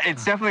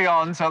 It's definitely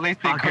on, so at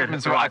least the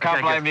equipment's right. I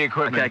can't blame the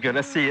equipment. Okay, good.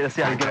 Let's see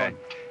how you go.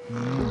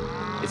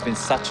 It's been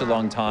such a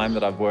long time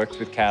that I've worked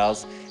with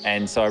cows,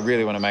 and so I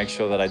really want to make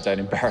sure that I don't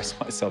embarrass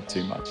myself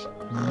too much.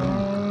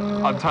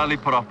 I'm totally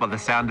put off by the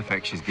sound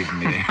effect she's giving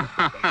me there.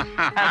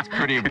 That's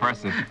pretty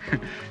impressive.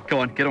 Come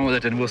on, get on with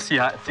it, and we'll see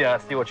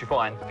what you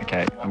find.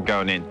 Okay, I'm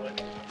going in.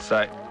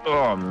 So,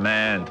 oh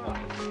man.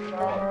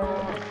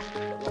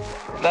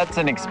 That's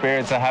an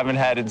experience I haven't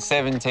had in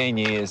 17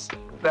 years.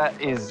 That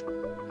is,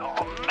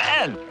 oh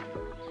man.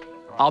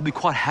 I'll be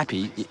quite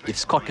happy if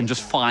Scott can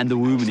just find the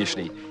womb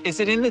initially. Is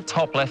it in the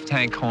top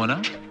left-hand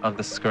corner of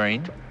the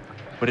screen?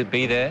 Would it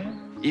be there?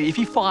 If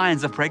he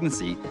finds a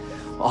pregnancy,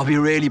 I'll be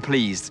really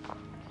pleased.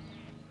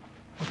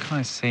 What can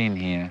I see in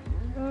here?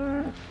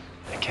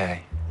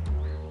 Okay.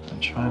 I'm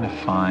trying to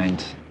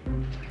find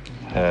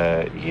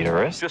her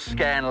uterus. Just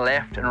scan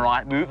left and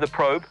right. Move the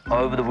probe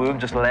over the womb,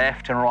 just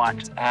left and right.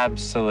 It's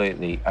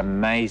absolutely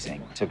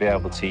amazing to be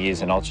able to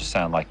use an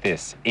ultrasound like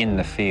this in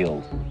the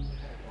field.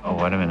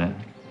 Oh, wait a minute.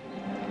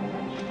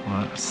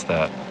 What's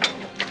that?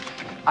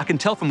 I can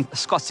tell from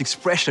Scott's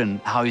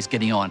expression how he's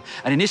getting on.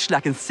 And initially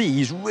I can see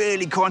he's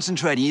really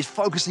concentrating, he's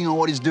focusing on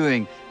what he's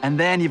doing. And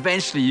then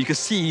eventually you can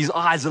see his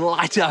eyes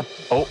light up.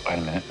 Oh, wait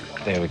a minute.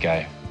 There we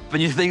go.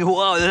 And you think,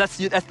 wow, that's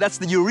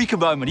the eureka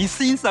moment. He's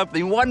seen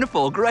something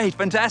wonderful, great,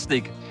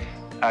 fantastic.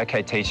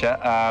 Okay, teacher,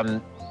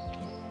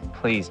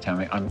 please tell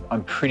me,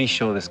 I'm pretty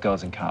sure this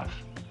girl's in calf.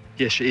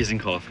 Yes, she is in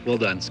calf. Well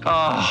done,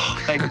 Scott.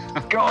 Oh, thank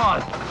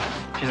God.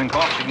 She's in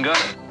calf, she can go.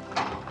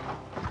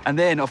 And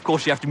then, of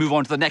course, you have to move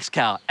on to the next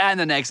cow, and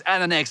the next,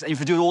 and the next, and you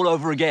have to do it all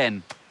over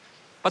again.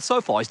 But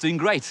so far, he's doing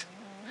great.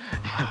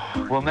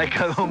 We'll make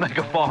a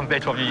farm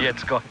vet of you yet,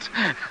 Scott.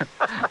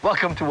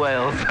 Welcome to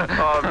Wales.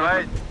 Oh,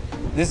 mate.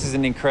 This is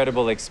an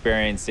incredible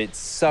experience. It's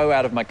so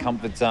out of my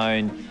comfort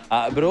zone,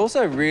 but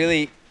also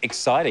really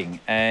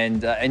exciting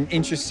and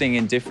interesting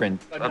and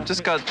different. I've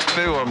just got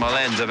poo on my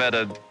lens. I've had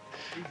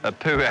a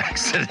poo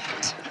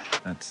accident.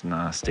 That's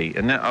nasty.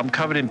 And now I'm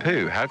covered in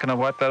poo. How can I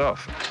wipe that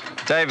off?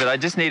 David, I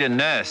just need a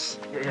nurse.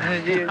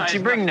 Do you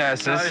bring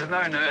nurses? No, there's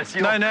no nurse.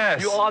 No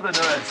nurse? You are the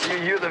nurse.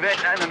 You're the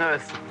vet and the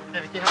nurse.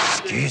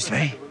 Excuse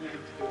me.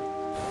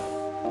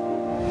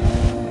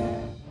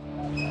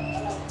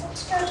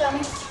 Let's go,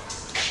 dummy.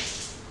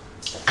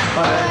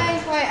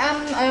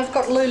 Hi, I've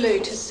got Lulu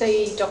to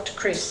see Dr.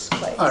 Chris,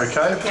 please.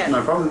 Okay, Yeah.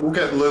 no problem. We'll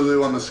get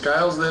Lulu on the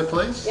scales there,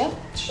 please. Yeah,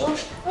 sure.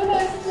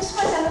 Lulu, this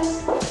way,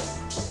 darling.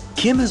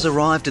 Kim has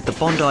arrived at the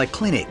Bondi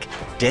Clinic,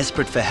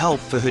 desperate for help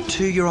for her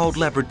 2-year-old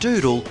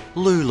labradoodle,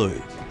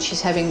 Lulu.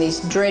 She's having these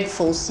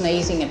dreadful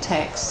sneezing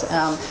attacks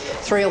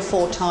 3 or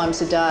 4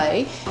 times a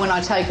day. When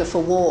I take her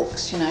for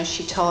walks, you know,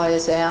 she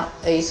tires out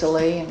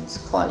easily and is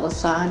quite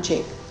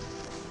lethargic.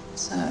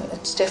 So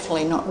it's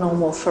definitely not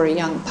normal for a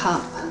young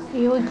pup.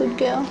 You a good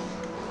girl?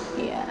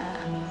 Yeah.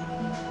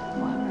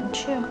 Weren't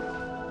Sure.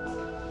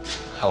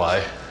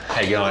 Hello. How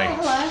you going? Oh,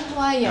 hello.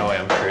 How are you? How are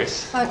you? I'm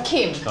Chris.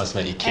 Kim. Nice to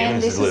meet you, Kim.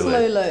 And this is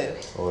Lulu.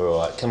 All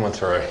right, come on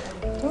through.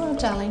 It's all right,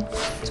 darling.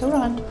 It's all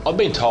right. I've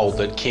been told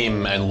that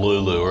Kim and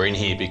Lulu are in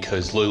here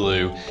because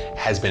Lulu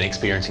has been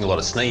experiencing a lot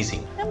of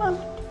sneezing. Come on.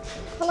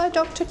 Hello,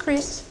 Dr.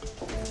 Chris.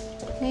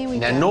 There we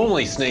Now, go.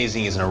 normally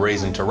sneezing isn't a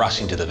reason to rush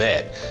into the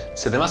vet,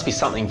 so there must be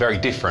something very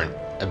different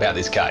about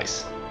this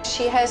case.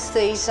 She has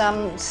these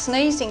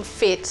sneezing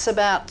fits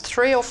about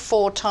 3 or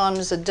 4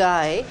 times a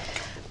day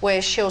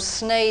where she'll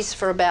sneeze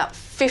for about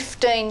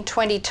 15,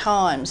 20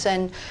 times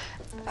and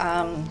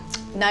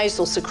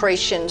nasal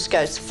secretions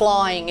goes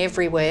flying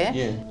everywhere.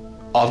 Yeah.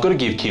 I've got to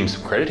give Kim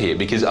some credit here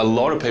because a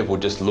lot of people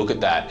just look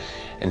at that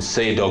and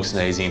see a dog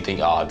sneezing and think,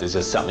 oh, there's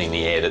just something in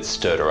the air that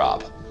stirred her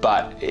up.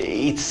 But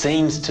it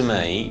seems to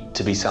me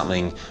to be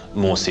something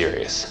more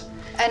serious.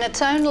 And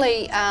it's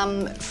only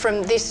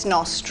from this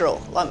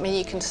nostril. I mean,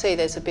 you can see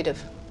there's a bit of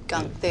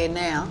gunk there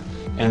now.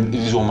 And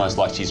it is almost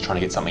like she's trying to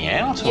get something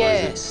out? Or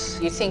Yes,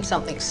 you think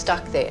something's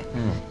stuck there.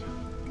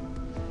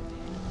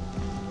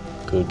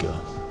 Good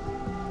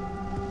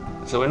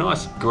girl. So a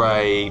nice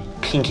grey,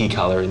 pinky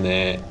colour in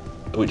there,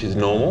 which is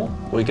normal.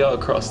 We go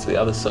across to the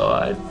other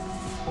side.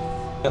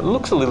 It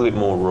looks a little bit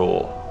more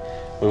raw.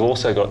 We've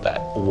also got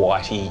that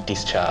whitey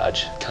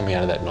discharge coming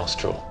out of that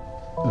nostril.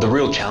 The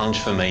real challenge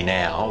for me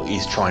now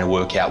is trying to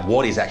work out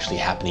what is actually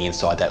happening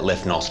inside that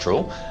left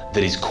nostril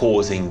that is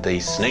causing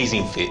these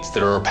sneezing fits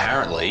that are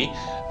apparently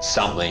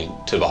something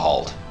to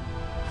behold.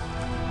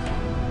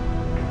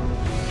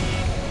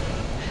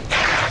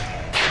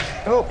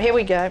 Oh, here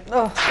we go.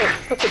 Oh,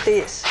 look at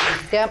this.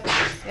 Yep.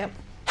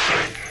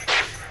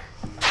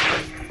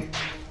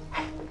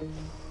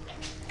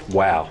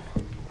 Wow.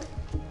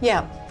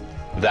 Yeah.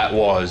 That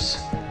was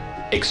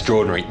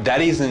extraordinary.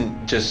 That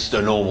isn't just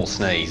a normal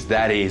sneeze.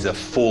 That is a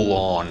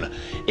full-on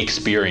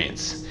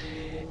experience.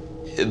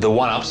 The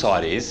one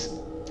upside is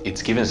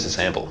it's given us a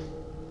sample.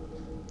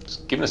 It's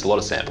given us a lot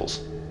of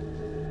samples.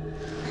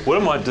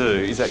 What I might do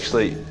is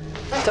actually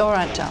It's all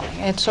right, darling.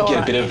 It's all right.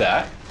 get a bit of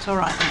that It's all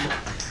right now.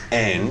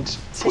 and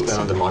put that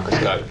under the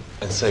microscope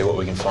and see what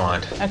we can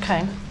find.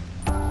 Okay.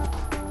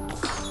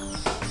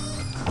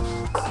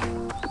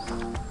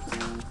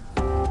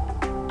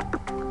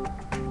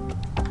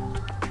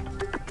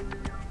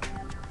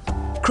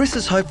 Chris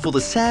is hopeful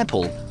the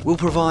sample will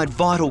provide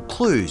vital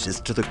clues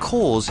as to the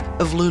cause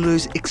of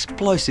Lulu's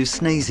explosive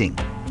sneezing.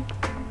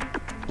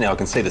 Now I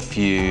can see the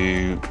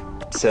few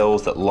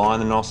cells that line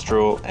the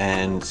nostril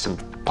and some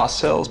pus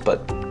cells,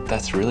 but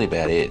that's really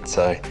about it.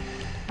 So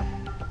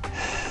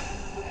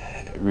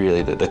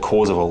really the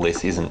cause of all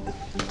this isn't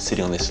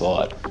sitting on this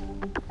slide.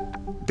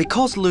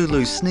 Because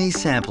Lulu's sneeze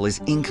sample is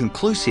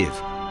inconclusive,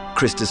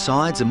 Chris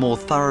decides a more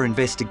thorough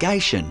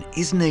investigation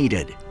is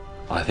needed.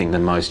 I think the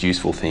most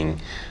useful thing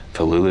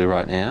for Lulu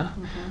right now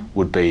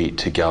would be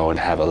to go and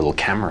have a little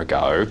camera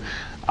go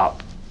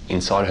up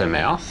inside her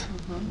mouth,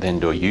 then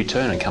do a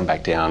U-turn and come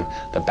back down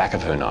the back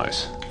of her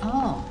nose.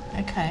 Oh,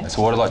 okay.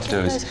 So what I'd like to do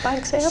is Those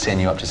bugs out? send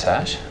you up to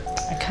Sash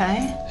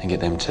Okay. and get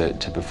them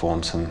to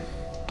perform some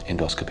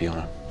endoscopy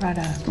on her.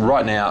 Righto.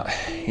 Right now,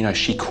 you know,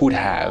 she could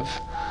have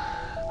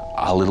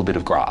a little bit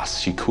of grass.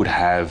 She could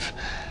have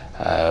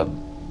a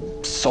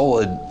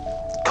solid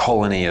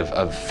colony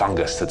of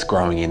fungus that's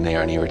growing in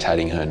there and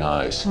irritating her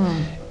nose.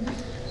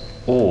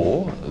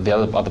 Or the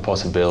other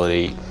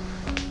possibility,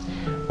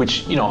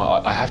 which, you know,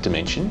 I have to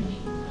mention,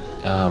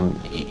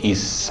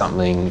 is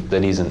something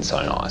that isn't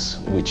so nice,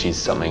 which is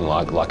something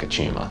like a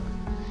tumour.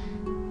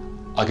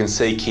 I can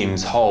see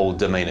Kim's whole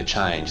demeanour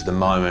change the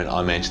moment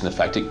I mention the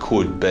fact it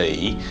could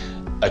be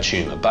a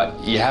tumour, but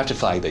you have to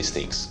flag these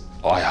things.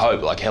 I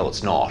hope like hell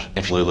it's not.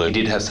 If Lulu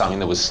did have something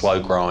that was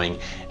slow growing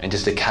and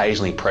just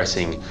occasionally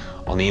pressing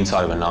on the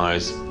inside of her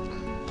nose,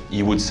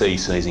 you would see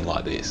sneezing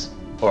like this.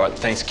 All right,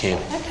 thanks, Kim.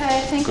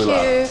 Okay, thank Good you.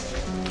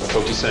 luck. I'll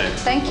talk to you soon.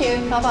 Thank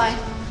you. Bye-bye.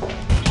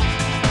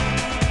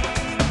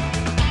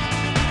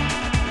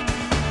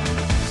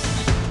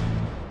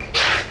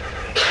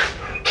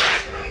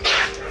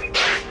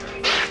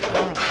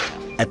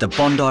 At the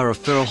Bondi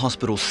Referral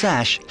Hospital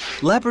Sash,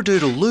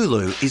 labradoodle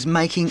Lulu is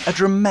making a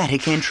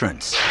dramatic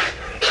entrance.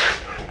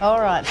 All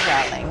right,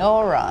 darling,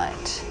 all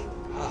right.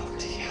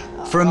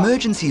 For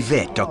emergency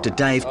vet Dr.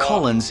 Dave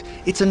Collins,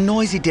 it's a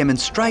noisy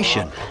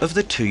demonstration of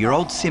the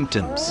 2-year-old's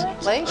symptoms.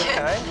 Okay.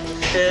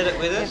 Shared it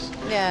with us?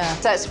 Yeah,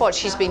 that's what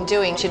she's been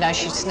doing. You know,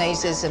 she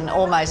sneezes and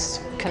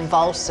almost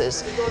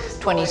convulses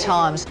 20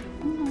 times.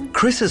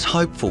 Chris is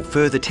hopeful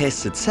further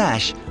tests at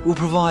Sash will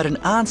provide an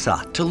answer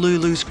to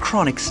Lulu's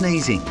chronic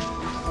sneezing.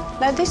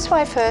 No, this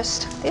way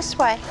first. This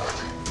way.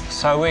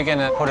 So we're going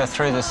to put her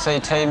through the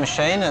CT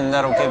machine and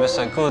that'll give us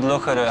a good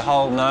look at her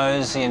whole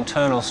nose, the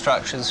internal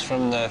structures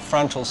from the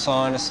frontal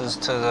sinuses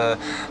to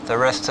the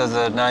rest of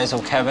the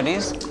nasal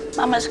cavities.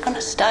 Mama's going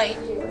to stay,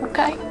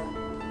 okay?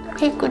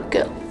 Be a good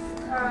girl.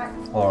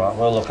 All right,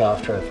 we'll look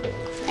after her for you.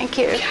 Thank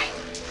you. Okay.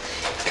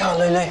 Go on,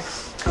 Lulu.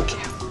 Good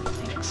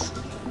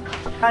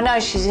girl. I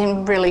know she's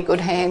in really good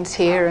hands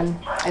here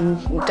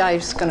and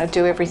Dave's going to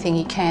do everything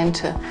he can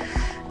to,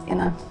 you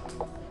know,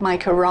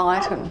 make her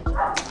right and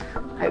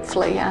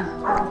hopefully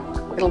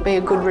it'll be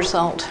a good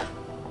result.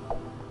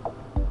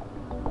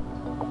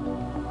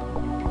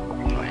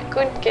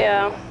 Good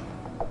girl.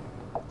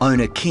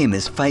 Owner Kim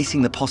is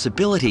facing the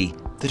possibility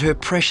that her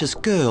precious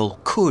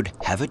girl could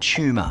have a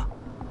tumour.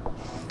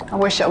 I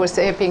wish I was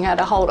there being able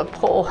to hold a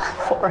paw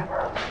for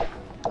her.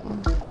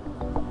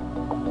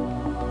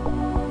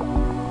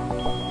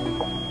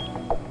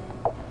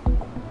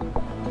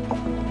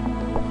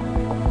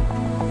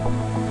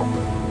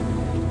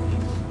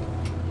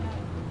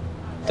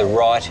 The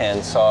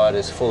right-hand side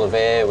is full of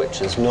air,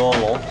 which is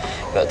normal,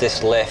 but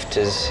this left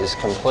is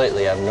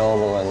completely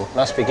abnormal and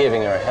must be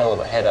giving her a hell of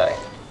a headache.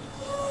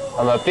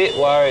 I'm a bit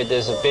worried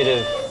there's a bit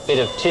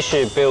of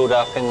tissue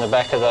build-up in the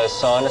back of those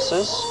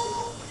sinuses.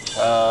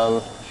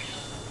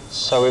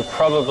 So we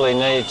probably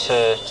need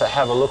to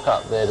have a look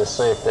up there to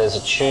see if there's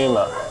a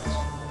tumour.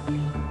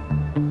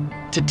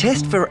 To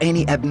test for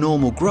any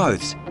abnormal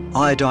growths,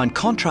 iodine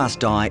contrast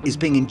dye is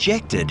being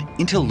injected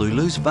into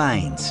Lulu's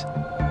veins.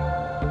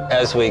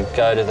 As we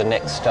go to the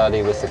next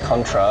study with the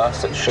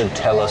contrast, it should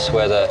tell us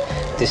whether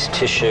this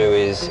tissue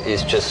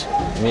is just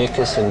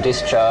mucus and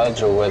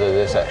discharge or whether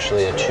there's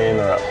actually a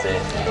tumour up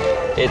there.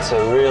 It's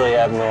a really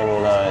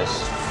abnormal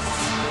nose.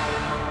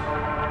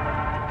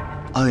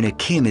 Owner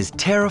Kim is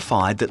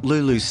terrified that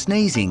Lulu's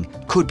sneezing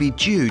could be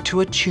due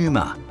to a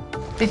tumour.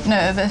 Bit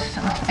nervous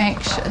and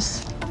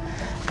anxious.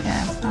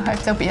 Yeah, I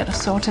hope they'll be able to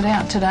sort it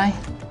out today.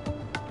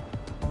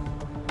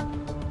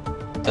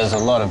 There's a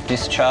lot of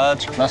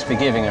discharge. Must be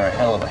giving her a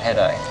hell of a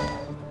headache.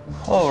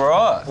 All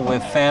right,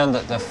 we've found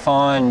that the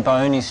fine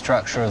bony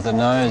structure of the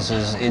nose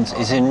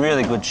is in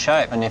really good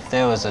shape, and if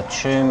there was a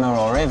tumour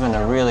or even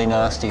a really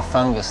nasty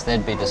fungus,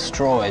 they'd be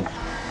destroyed.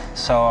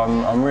 So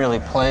I'm really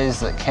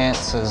pleased that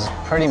cancer's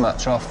pretty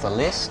much off the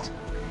list.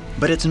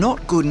 But it's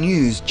not good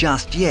news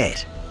just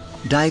yet.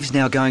 Dave's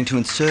now going to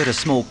insert a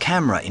small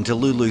camera into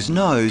Lulu's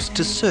nose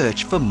to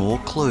search for more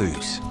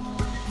clues.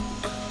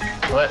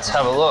 Let's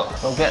have a look.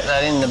 We'll get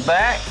that in the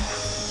back.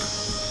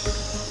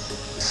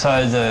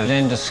 So the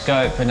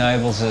endoscope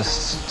enables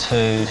us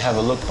to have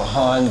a look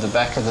behind the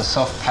back of the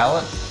soft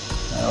palate.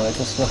 We're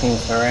just looking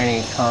for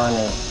any kind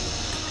of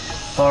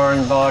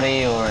foreign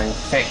body or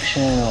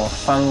infection or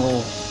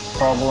fungal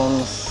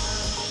problems.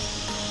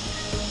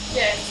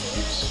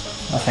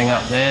 Nothing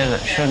up there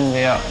that shouldn't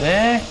be up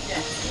there.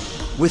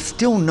 With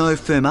still no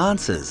firm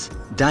answers,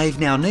 Dave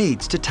now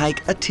needs to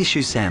take a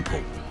tissue sample.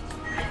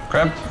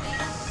 Grab.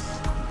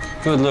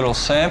 Good little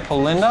sample,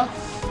 Linda.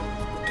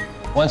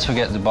 Once we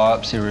get the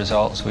biopsy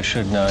results, we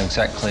should know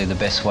exactly the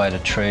best way to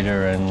treat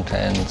her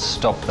and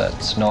stop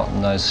that snot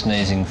and those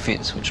sneezing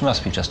fits, which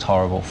must be just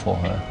horrible for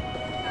her.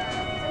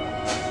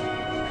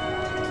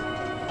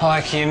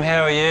 Hi, Kim,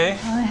 how are you?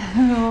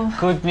 Hi.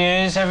 Good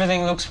news,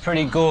 everything looks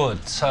pretty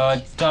good, so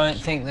I don't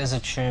think there's a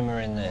tumour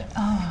in there.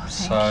 Oh,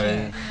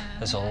 thank you.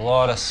 There's a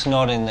lot of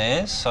snot in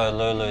there, so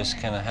Lulu's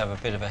going to have a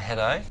bit of a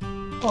headache.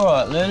 All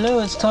right, Lulu,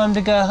 it's time to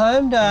go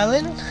home,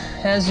 darling.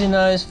 How's your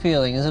nose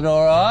feeling? Is it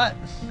all right?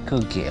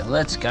 Good girl,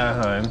 let's go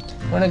home.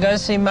 Want to go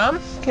see Mum?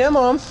 Come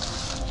on.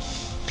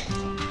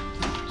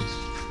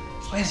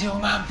 Where's your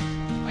Mum?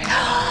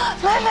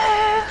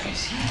 Lulu!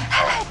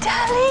 Hello,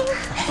 darling.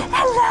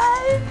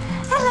 Hello.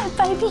 Hello,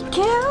 baby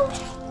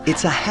girl.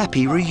 It's a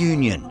happy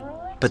reunion,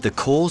 but the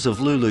cause of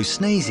Lulu's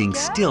sneezing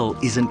still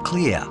isn't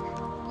clear.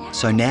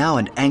 So now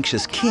an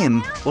anxious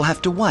Kim will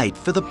have to wait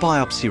for the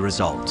biopsy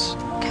results.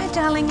 Okay,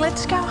 darling,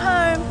 let's go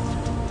home.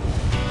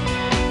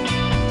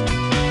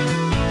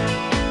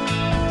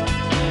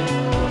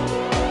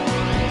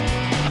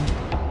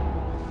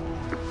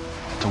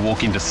 To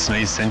walk into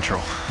Sneeze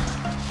Central.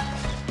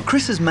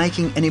 Chris is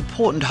making an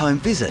important home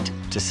visit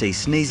to see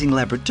sneezing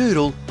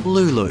labradoodle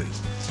Lulu.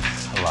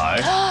 Hello.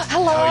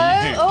 Hello. How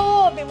are you?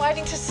 Oh, I've been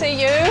waiting to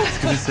see you.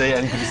 It's good to see you,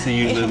 and good to see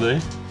you,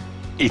 Lulu.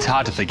 It's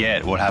hard to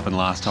forget what happened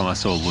last time I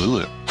saw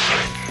Lulu.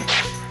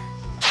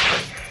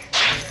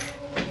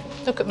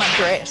 Look at my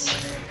dress.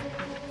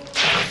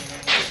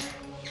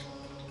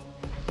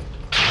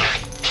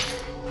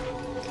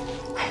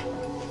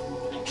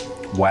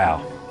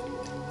 Wow.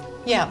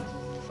 Yeah.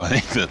 I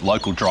think that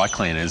local dry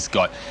cleaners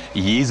got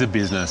years of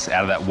business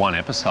out of that one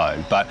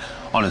episode, but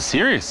on a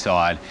serious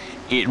side,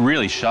 it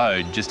really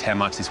showed just how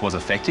much this was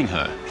affecting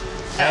her.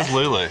 How's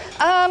Lulu?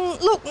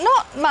 Look,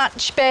 not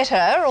much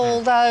better,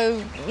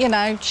 although, you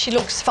know, she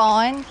looks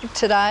fine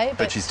today.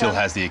 But she still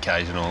has the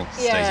occasional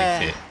sneezing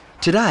fit.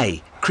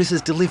 Today, Chris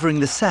is delivering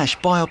the SASH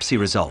biopsy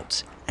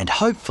results and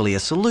hopefully a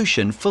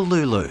solution for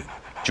Lulu. Do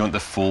you want the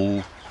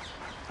full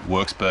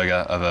works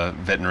burger of a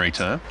veterinary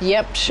term?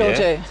 Yep, sure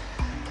do.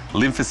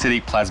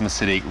 Lymphocytic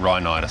plasmacytic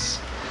rhinitis.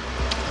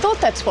 Thought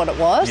that's what it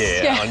was.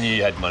 Yeah, I knew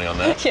you had money on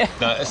that. Yeah.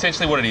 No,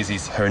 essentially what it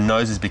is her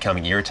nose is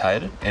becoming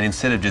irritated, and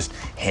instead of just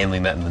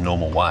handling that in the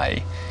normal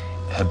way,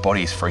 her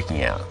body is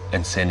freaking out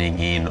and sending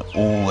in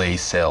all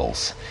these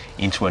cells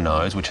into her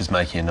nose, which is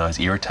making her nose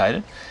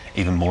irritated,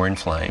 even more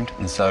inflamed.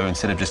 And so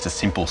instead of just a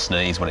simple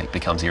sneeze when it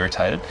becomes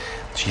irritated,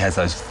 she has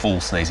those full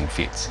sneezing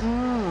fits.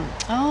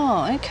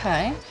 Oh,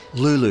 okay.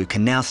 Lulu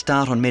can now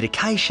start on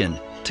medication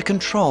to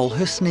control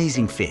her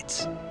sneezing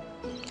fits.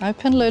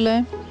 Open,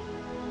 Lulu.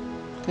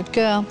 Good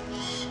girl.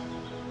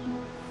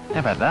 How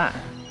about that?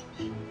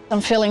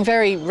 I'm feeling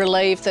very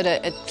relieved that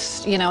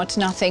it's, you know, it's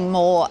nothing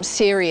more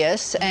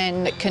serious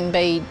and it can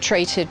be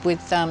treated with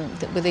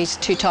these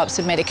 2 types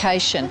of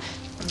medication.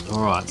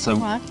 All right,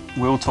 so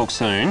we'll talk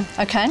soon.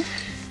 Okay.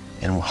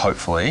 And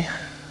hopefully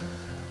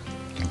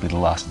it'll be the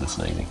last of the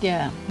sneezing.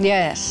 Yeah.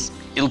 Yes.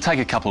 It'll take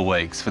a couple of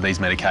weeks for these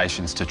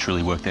medications to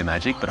truly work their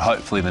magic, but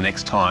hopefully the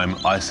next time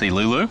I see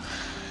Lulu,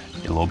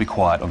 it'll all be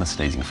quiet on the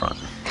sneezing front.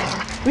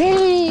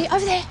 Really?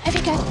 Over there. Over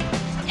you go.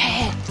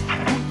 Yeah.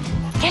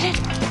 Get it.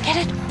 Get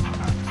it.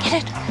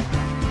 Get it.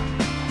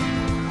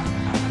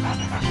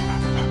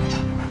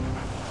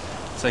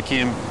 So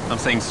Kim, I'm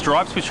seeing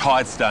stripes which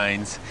hide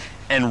stains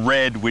and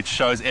red which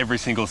shows every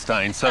single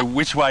stain. So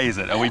which way is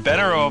it? Are we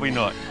better or are we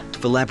not?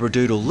 For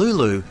labradoodle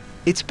Lulu,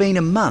 it's been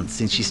a month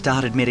since she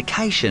started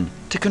medication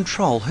to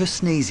control her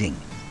sneezing.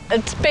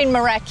 It's been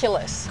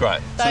miraculous.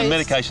 Great. So the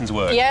medications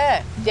work?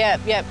 Yeah.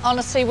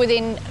 Honestly,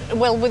 within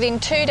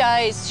 2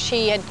 days,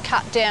 she had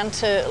cut down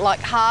to like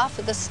half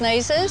of the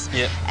sneezes.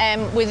 Yep.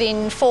 And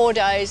within 4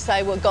 days,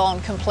 they were gone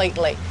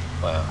completely.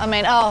 Wow. I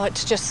mean,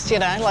 it's just, you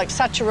know, like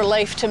such a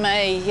relief to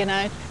me, you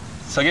know.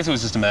 So I guess it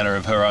was just a matter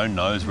of her own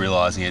nose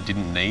realising it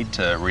didn't need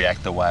to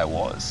react the way it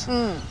was.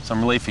 Mm. So I'm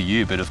relieved for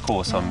you, but of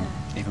course I'm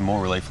even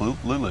more relieved for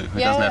Lulu, who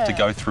doesn't have to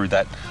go through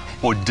that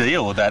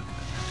ordeal or that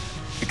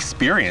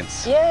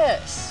experience.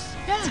 Yes.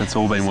 Yeah. So it's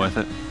all been worth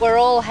it. We're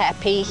all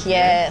happy,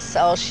 yes.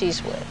 Oh,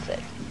 she's worth it.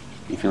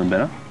 You feeling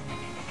better?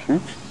 Hmm?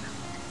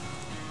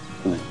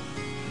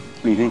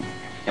 What do you think?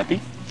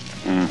 Happy?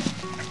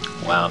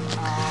 Mm. Wow.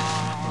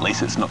 At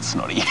least it's not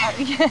snotty.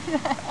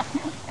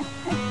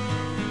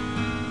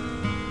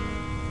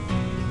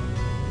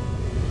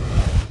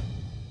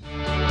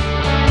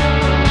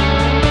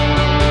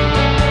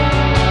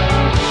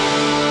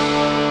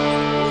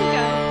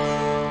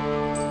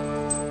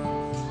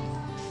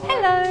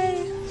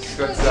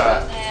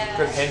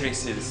 Got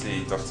Hendrix here to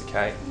see Dr.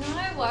 Kate.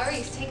 No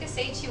worries, take a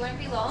seat, she won't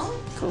be long.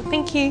 Cool,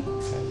 thank you.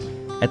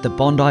 At the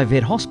Bondi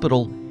Vet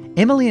Hospital,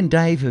 Emily and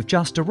Dave have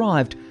just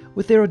arrived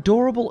with their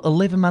adorable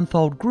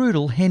 11-month-old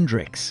groodle,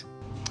 Hendrix.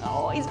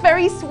 Oh, he's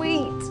very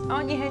sweet,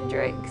 aren't you,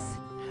 Hendrix?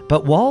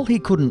 But while he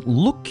couldn't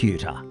look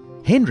cuter,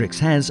 Hendrix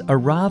has a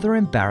rather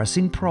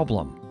embarrassing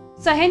problem.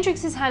 So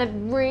Hendrix has had a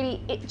really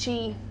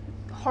itchy,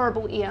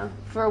 horrible ear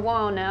for a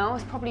while now.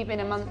 It's probably been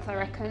a month, I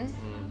reckon.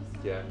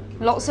 Yeah.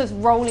 Lots of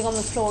rolling on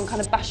the floor and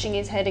kind of bashing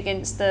his head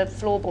against the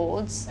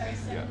floorboards.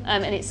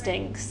 And it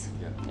stinks.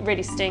 It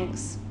really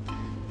stinks.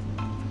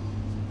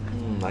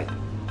 Like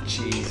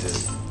cheese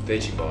and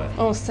vegemite.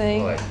 Oh, see,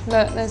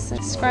 look, there's the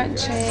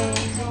scratching.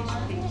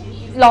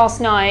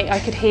 Last night I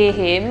could hear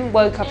him,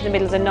 woke up in the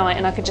middle of the night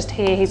and I could just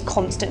hear his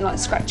constant like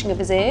scratching of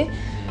his ear.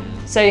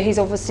 So he's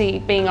obviously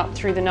being up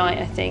through the night,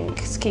 I think.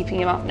 It's keeping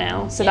him up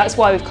now. So that's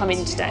why we've come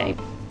in today.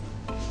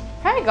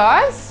 Hey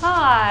guys.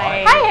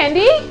 Hi. Hey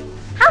Andy.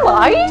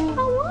 Hello.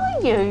 How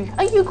are you?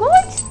 Are you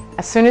good?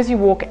 As soon as you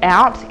walk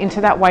out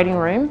into that waiting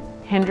room,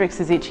 Hendrix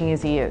is itching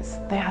his ears.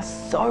 They are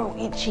so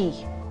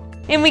itchy.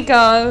 In we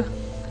go.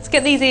 Let's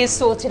get these ears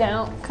sorted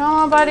out. Come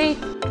on, buddy.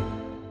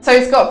 So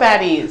he's got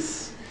bad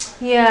ears.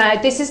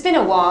 Yeah, this has been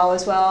a while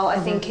as well. I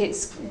think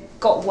it's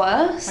got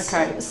worse.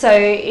 Okay. So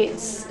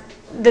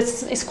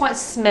it's quite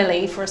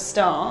smelly for a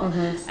start,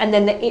 and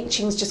then the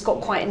itching's just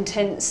got quite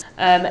intense.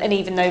 And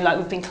even though like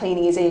we've been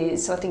cleaning his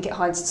ears, so I think it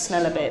hides the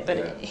smell a bit,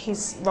 but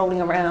he's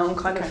rolling around,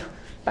 kind of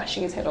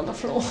bashing his head on the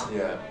floor.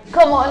 Yeah.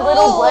 Come on,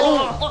 little buddy.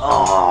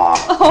 Oh.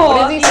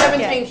 What is he,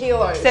 17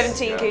 kilos?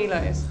 17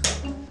 kilos.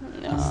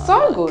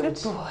 So good.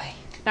 Good boy.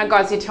 Now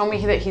guys, you tell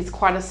me that he's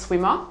quite a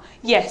swimmer.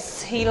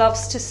 Yes, he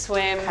loves to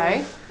swim.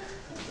 Okay.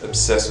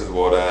 Obsessed with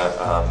water,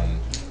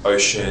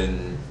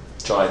 ocean,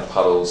 giant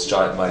puddles,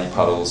 giant muddy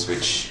puddles,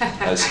 which,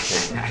 as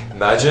you can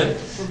imagine,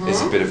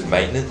 is a bit of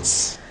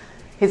maintenance.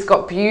 He's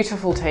got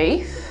beautiful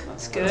teeth.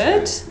 That's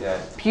good. Yeah.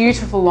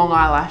 Beautiful long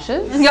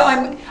eyelashes. Yeah, I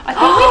think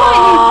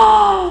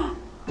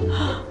we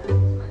might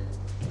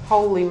need...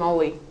 Holy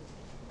moly.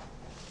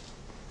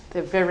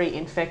 They're very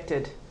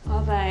infected.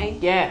 Are they?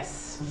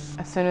 Yes.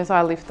 As soon as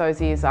I lift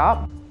those ears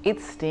up, it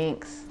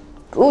stinks.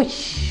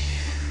 Oosh.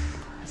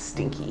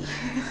 Stinky.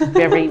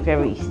 Very,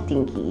 very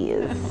stinky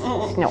ears.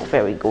 It's not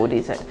very good,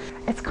 is it?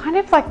 It's kind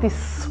of like this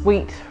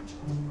sweet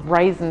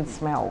raisin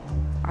smell.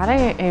 I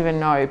don't even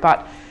know,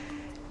 but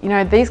you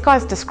know, these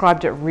guys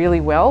described it really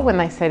well when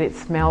they said it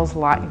smells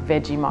like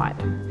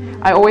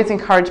Vegemite. I always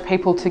encourage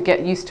people to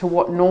get used to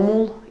what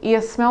normal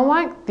ears smell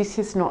like. This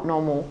is not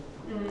normal.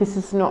 This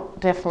is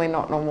definitely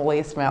not normal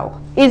ear smell.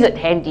 Is it,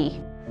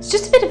 Handy? It's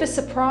just a bit of a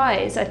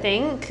surprise, I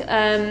think.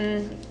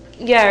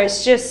 Yeah,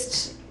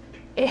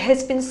 it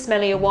has been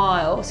smelly a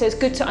while, so it's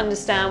good to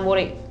understand what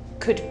it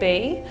could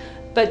be,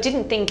 but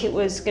didn't think it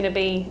was going to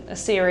be a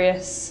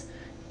serious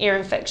ear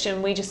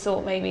infection. We just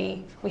thought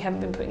maybe we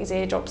haven't been putting his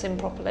eardrops in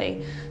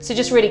properly. So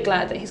just really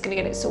glad that he's going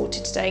to get it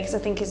sorted today, because I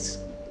think he's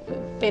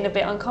been a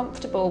bit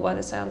uncomfortable by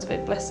the sounds of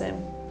it, bless him.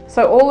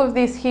 So all of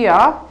this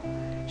here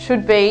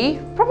should be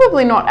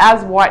probably not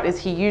as white as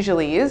he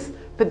usually is,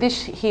 but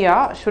this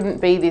here shouldn't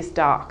be this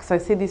dark. So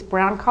see this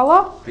brown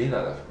colour? Been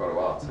like that for quite a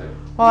while too.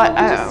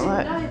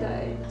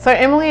 Well, so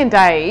Emily and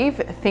Dave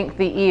think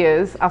the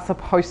ears are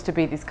supposed to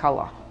be this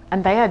colour,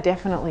 and they are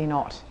definitely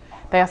not.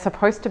 They are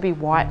supposed to be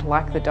white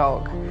like the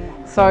dog.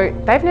 So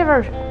they've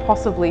never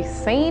possibly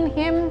seen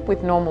him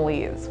with normal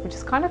ears, which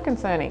is kind of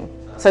concerning.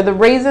 So the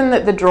reason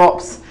that the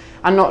drops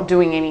are not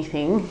doing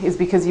anything is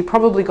because you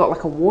probably got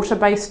like a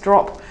water-based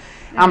drop,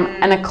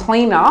 and a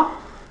cleaner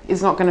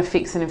is not going to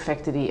fix an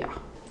infected ear.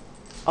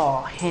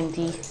 Oh,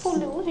 handy. Poor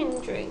little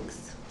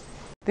Hendrix.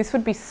 This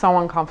would be so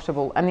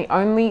uncomfortable, and the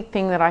only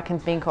thing that I can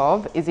think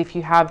of is if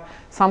you have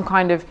some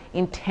kind of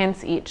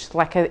intense itch,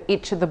 like an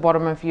itch at the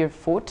bottom of your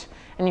foot,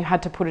 and you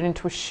had to put it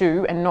into a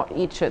shoe and not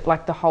itch it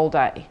like the whole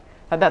day.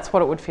 Like, that's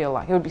what it would feel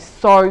like. It would be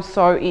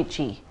so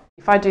itchy.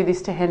 If I do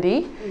this to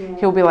Hendy,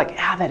 he'll be like,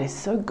 ah, that is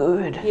so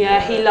good. Yeah,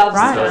 he loves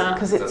that.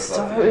 Because it's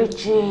so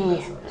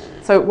itchy.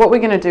 So what we're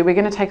going to do, we're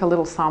going to take a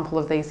little sample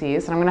of these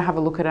ears, and I'm going to have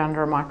a look at it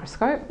under a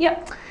microscope.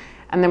 Yep.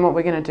 And then what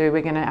we're going to do,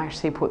 we're going to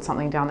actually put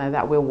something down there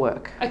that will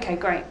work. Okay,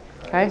 great.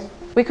 Okay.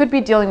 We could be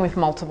dealing with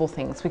multiple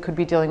things. We could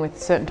be dealing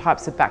with certain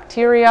types of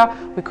bacteria.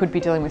 We could be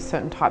dealing with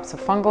certain types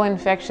of fungal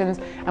infections.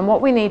 And what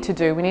we need to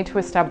do, we need to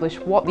establish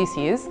what this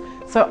is,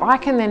 so I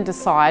can then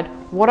decide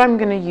what I'm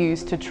going to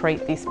use to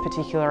treat this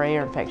particular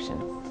ear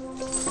infection.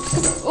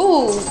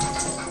 Ooh.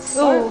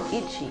 So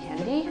itchy,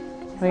 Handy.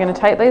 We're going to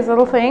take these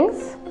little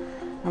things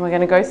and we're going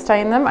to go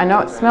stain them. I know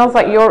it smells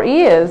like your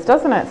ears,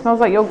 doesn't it? It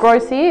smells like your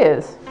gross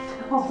ears.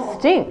 Oh.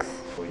 Stinks.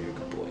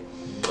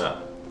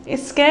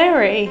 It's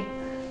scary,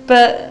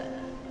 but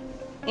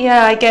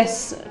yeah, I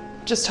guess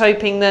just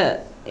hoping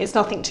that it's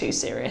nothing too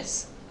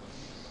serious.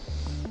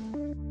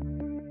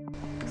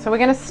 So we're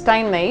going to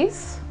stain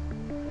these,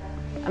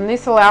 and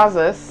this allows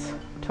us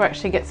to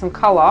actually get some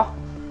colour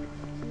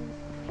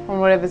on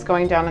whatever's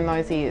going down in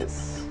those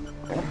ears.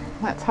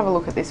 Let's have a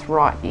look at this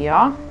right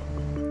ear.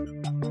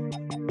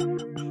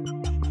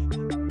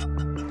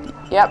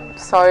 Yep,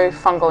 so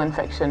fungal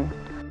infection.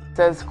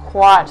 There's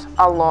quite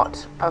a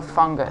lot of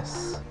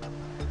fungus,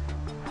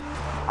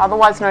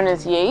 otherwise known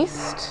as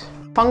yeast.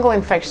 Fungal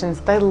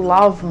infections, they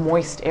love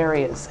moist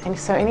areas, and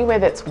so anywhere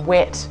that's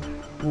wet,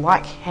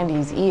 like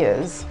Handy's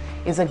ears,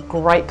 is a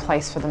great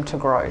place for them to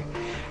grow.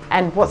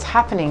 And what's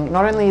happening,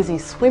 not only is he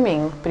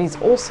swimming, but he's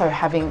also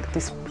having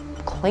this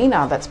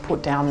cleaner that's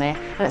put down there,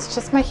 and it's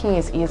just making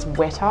his ears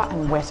wetter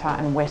and wetter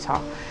and wetter.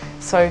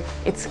 So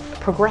it's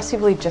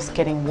progressively just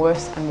getting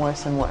worse and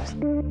worse and worse.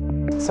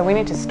 So we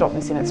need to stop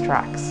this in its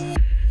tracks.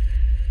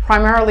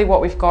 Primarily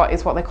what we've got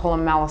is what they call a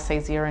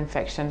Messiest ear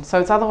infection. So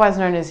it's otherwise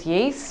known as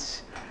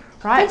yeast,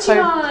 right?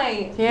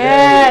 Vegemite! So,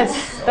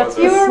 yes, that's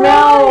the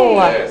smell.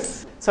 Right.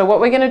 Yes. So what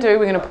we're going to do,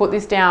 we're going to put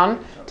this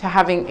down to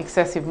having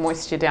excessive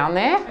moisture down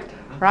there,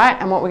 right?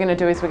 And what we're going to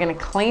do is we're going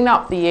to clean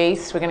up the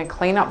yeast, we're going to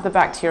clean up the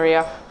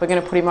bacteria, we're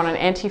going to put him on an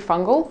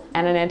antifungal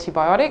and an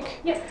antibiotic.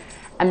 Yep.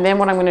 And then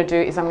what I'm going to do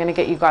is I'm going to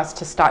get you guys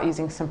to start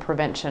using some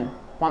prevention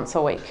once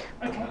a week.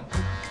 Okay.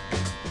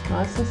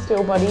 Nice and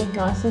still, buddy,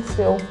 nice and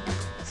still.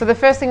 So the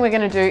first thing we're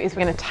going to do is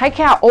we're going to take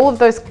out all of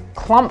those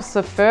clumps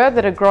of fur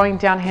that are growing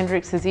down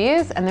Hendrix's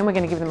ears, and then we're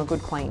going to give them a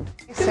good clean.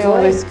 See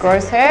all this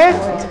gross hair?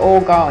 It's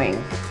all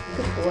going.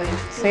 Good boy.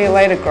 See you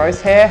later,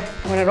 gross hair.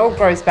 When it all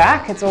grows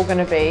back, it's all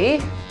going to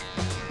be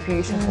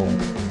beautiful.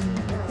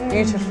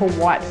 Beautiful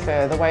white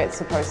fur, the way it's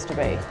supposed to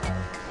be.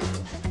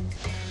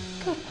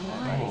 Good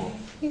boy.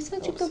 You're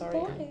such a good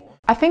boy.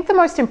 I think the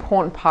most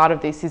important part of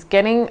this is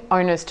getting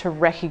owners to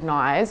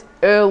recognise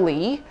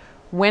early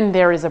when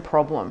there is a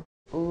problem.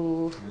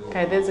 Ooh,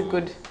 okay, there's a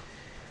good,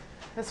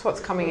 that's what's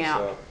coming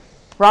out.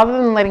 Rather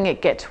than letting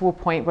it get to a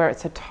point where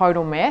it's a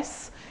total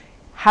mess,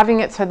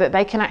 having it so that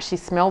they can actually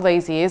smell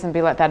these ears and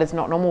be like, that is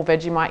not normal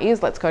Vegemite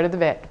ears, let's go to the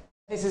vet.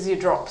 This is your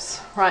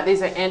drops, right?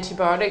 These are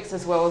antibiotics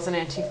as well as an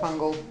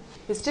antifungal.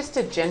 It's just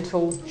a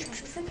gentle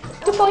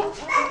good boy.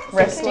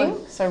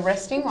 Resting, so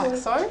resting like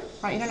so,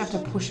 right? You don't have to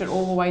push it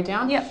all the way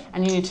down. Yep.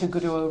 And you need to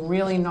do a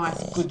really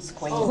nice, good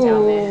squeeze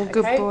down there. Okay?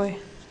 Good boy.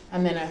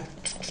 And then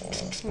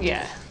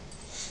yeah.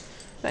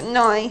 But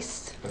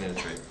nice.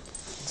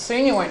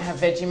 Soon you won't have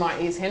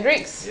Vegemite ears,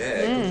 Hendrix.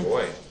 Yeah, good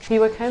boy. Are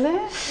you okay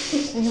there?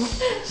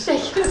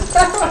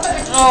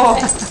 Oh.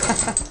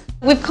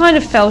 We've kind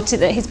of felt it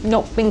that he's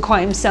not been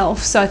quite himself,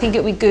 so I think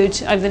it'll be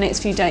good over the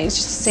next few days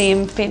just to see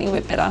him feeling a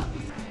bit better.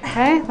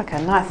 Okay, like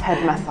a nice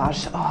head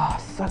massage. Oh,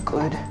 so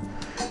good.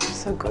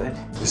 So good.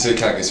 You still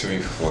can't go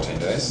swimming for 14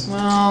 days?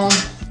 Well,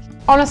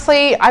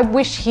 honestly, I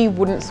wish he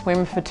wouldn't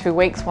swim for 2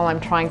 weeks while I'm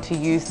trying to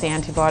use the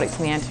antibiotics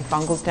and the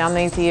antifungals down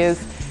these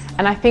ears.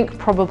 And I think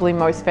probably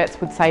most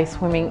vets would say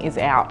swimming is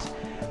out.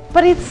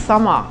 But it's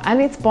summer and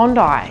it's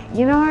Bondi.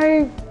 You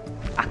know,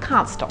 I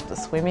can't stop the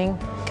swimming.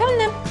 Come on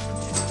then.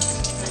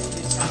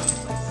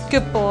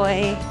 Good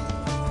boy.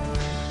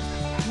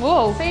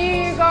 Whoa. See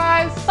you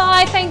guys.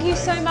 Bye, thank you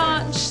so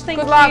much. Thank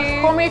you. Good luck.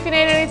 Call me if you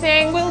need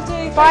anything. Will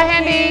do. Bye,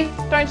 Handy.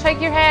 Don't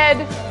shake your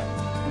head.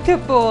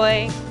 Good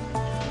boy.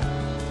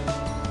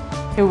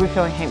 He'll be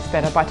feeling heaps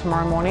better. By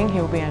tomorrow morning,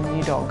 he'll be a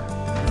new dog.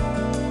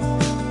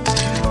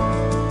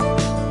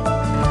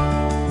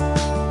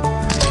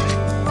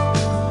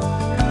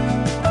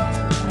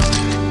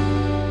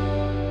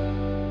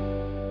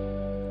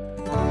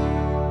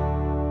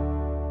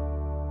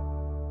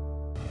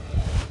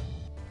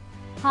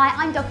 Hi,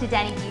 I'm Dr.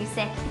 Danny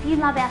Busek. If you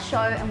love our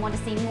show and want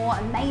to see more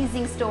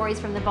amazing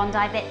stories from the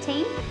Bondi Vet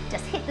team,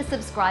 just hit the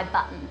subscribe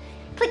button.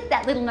 Click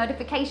that little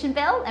notification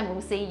bell and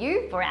we'll see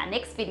you for our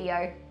next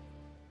video.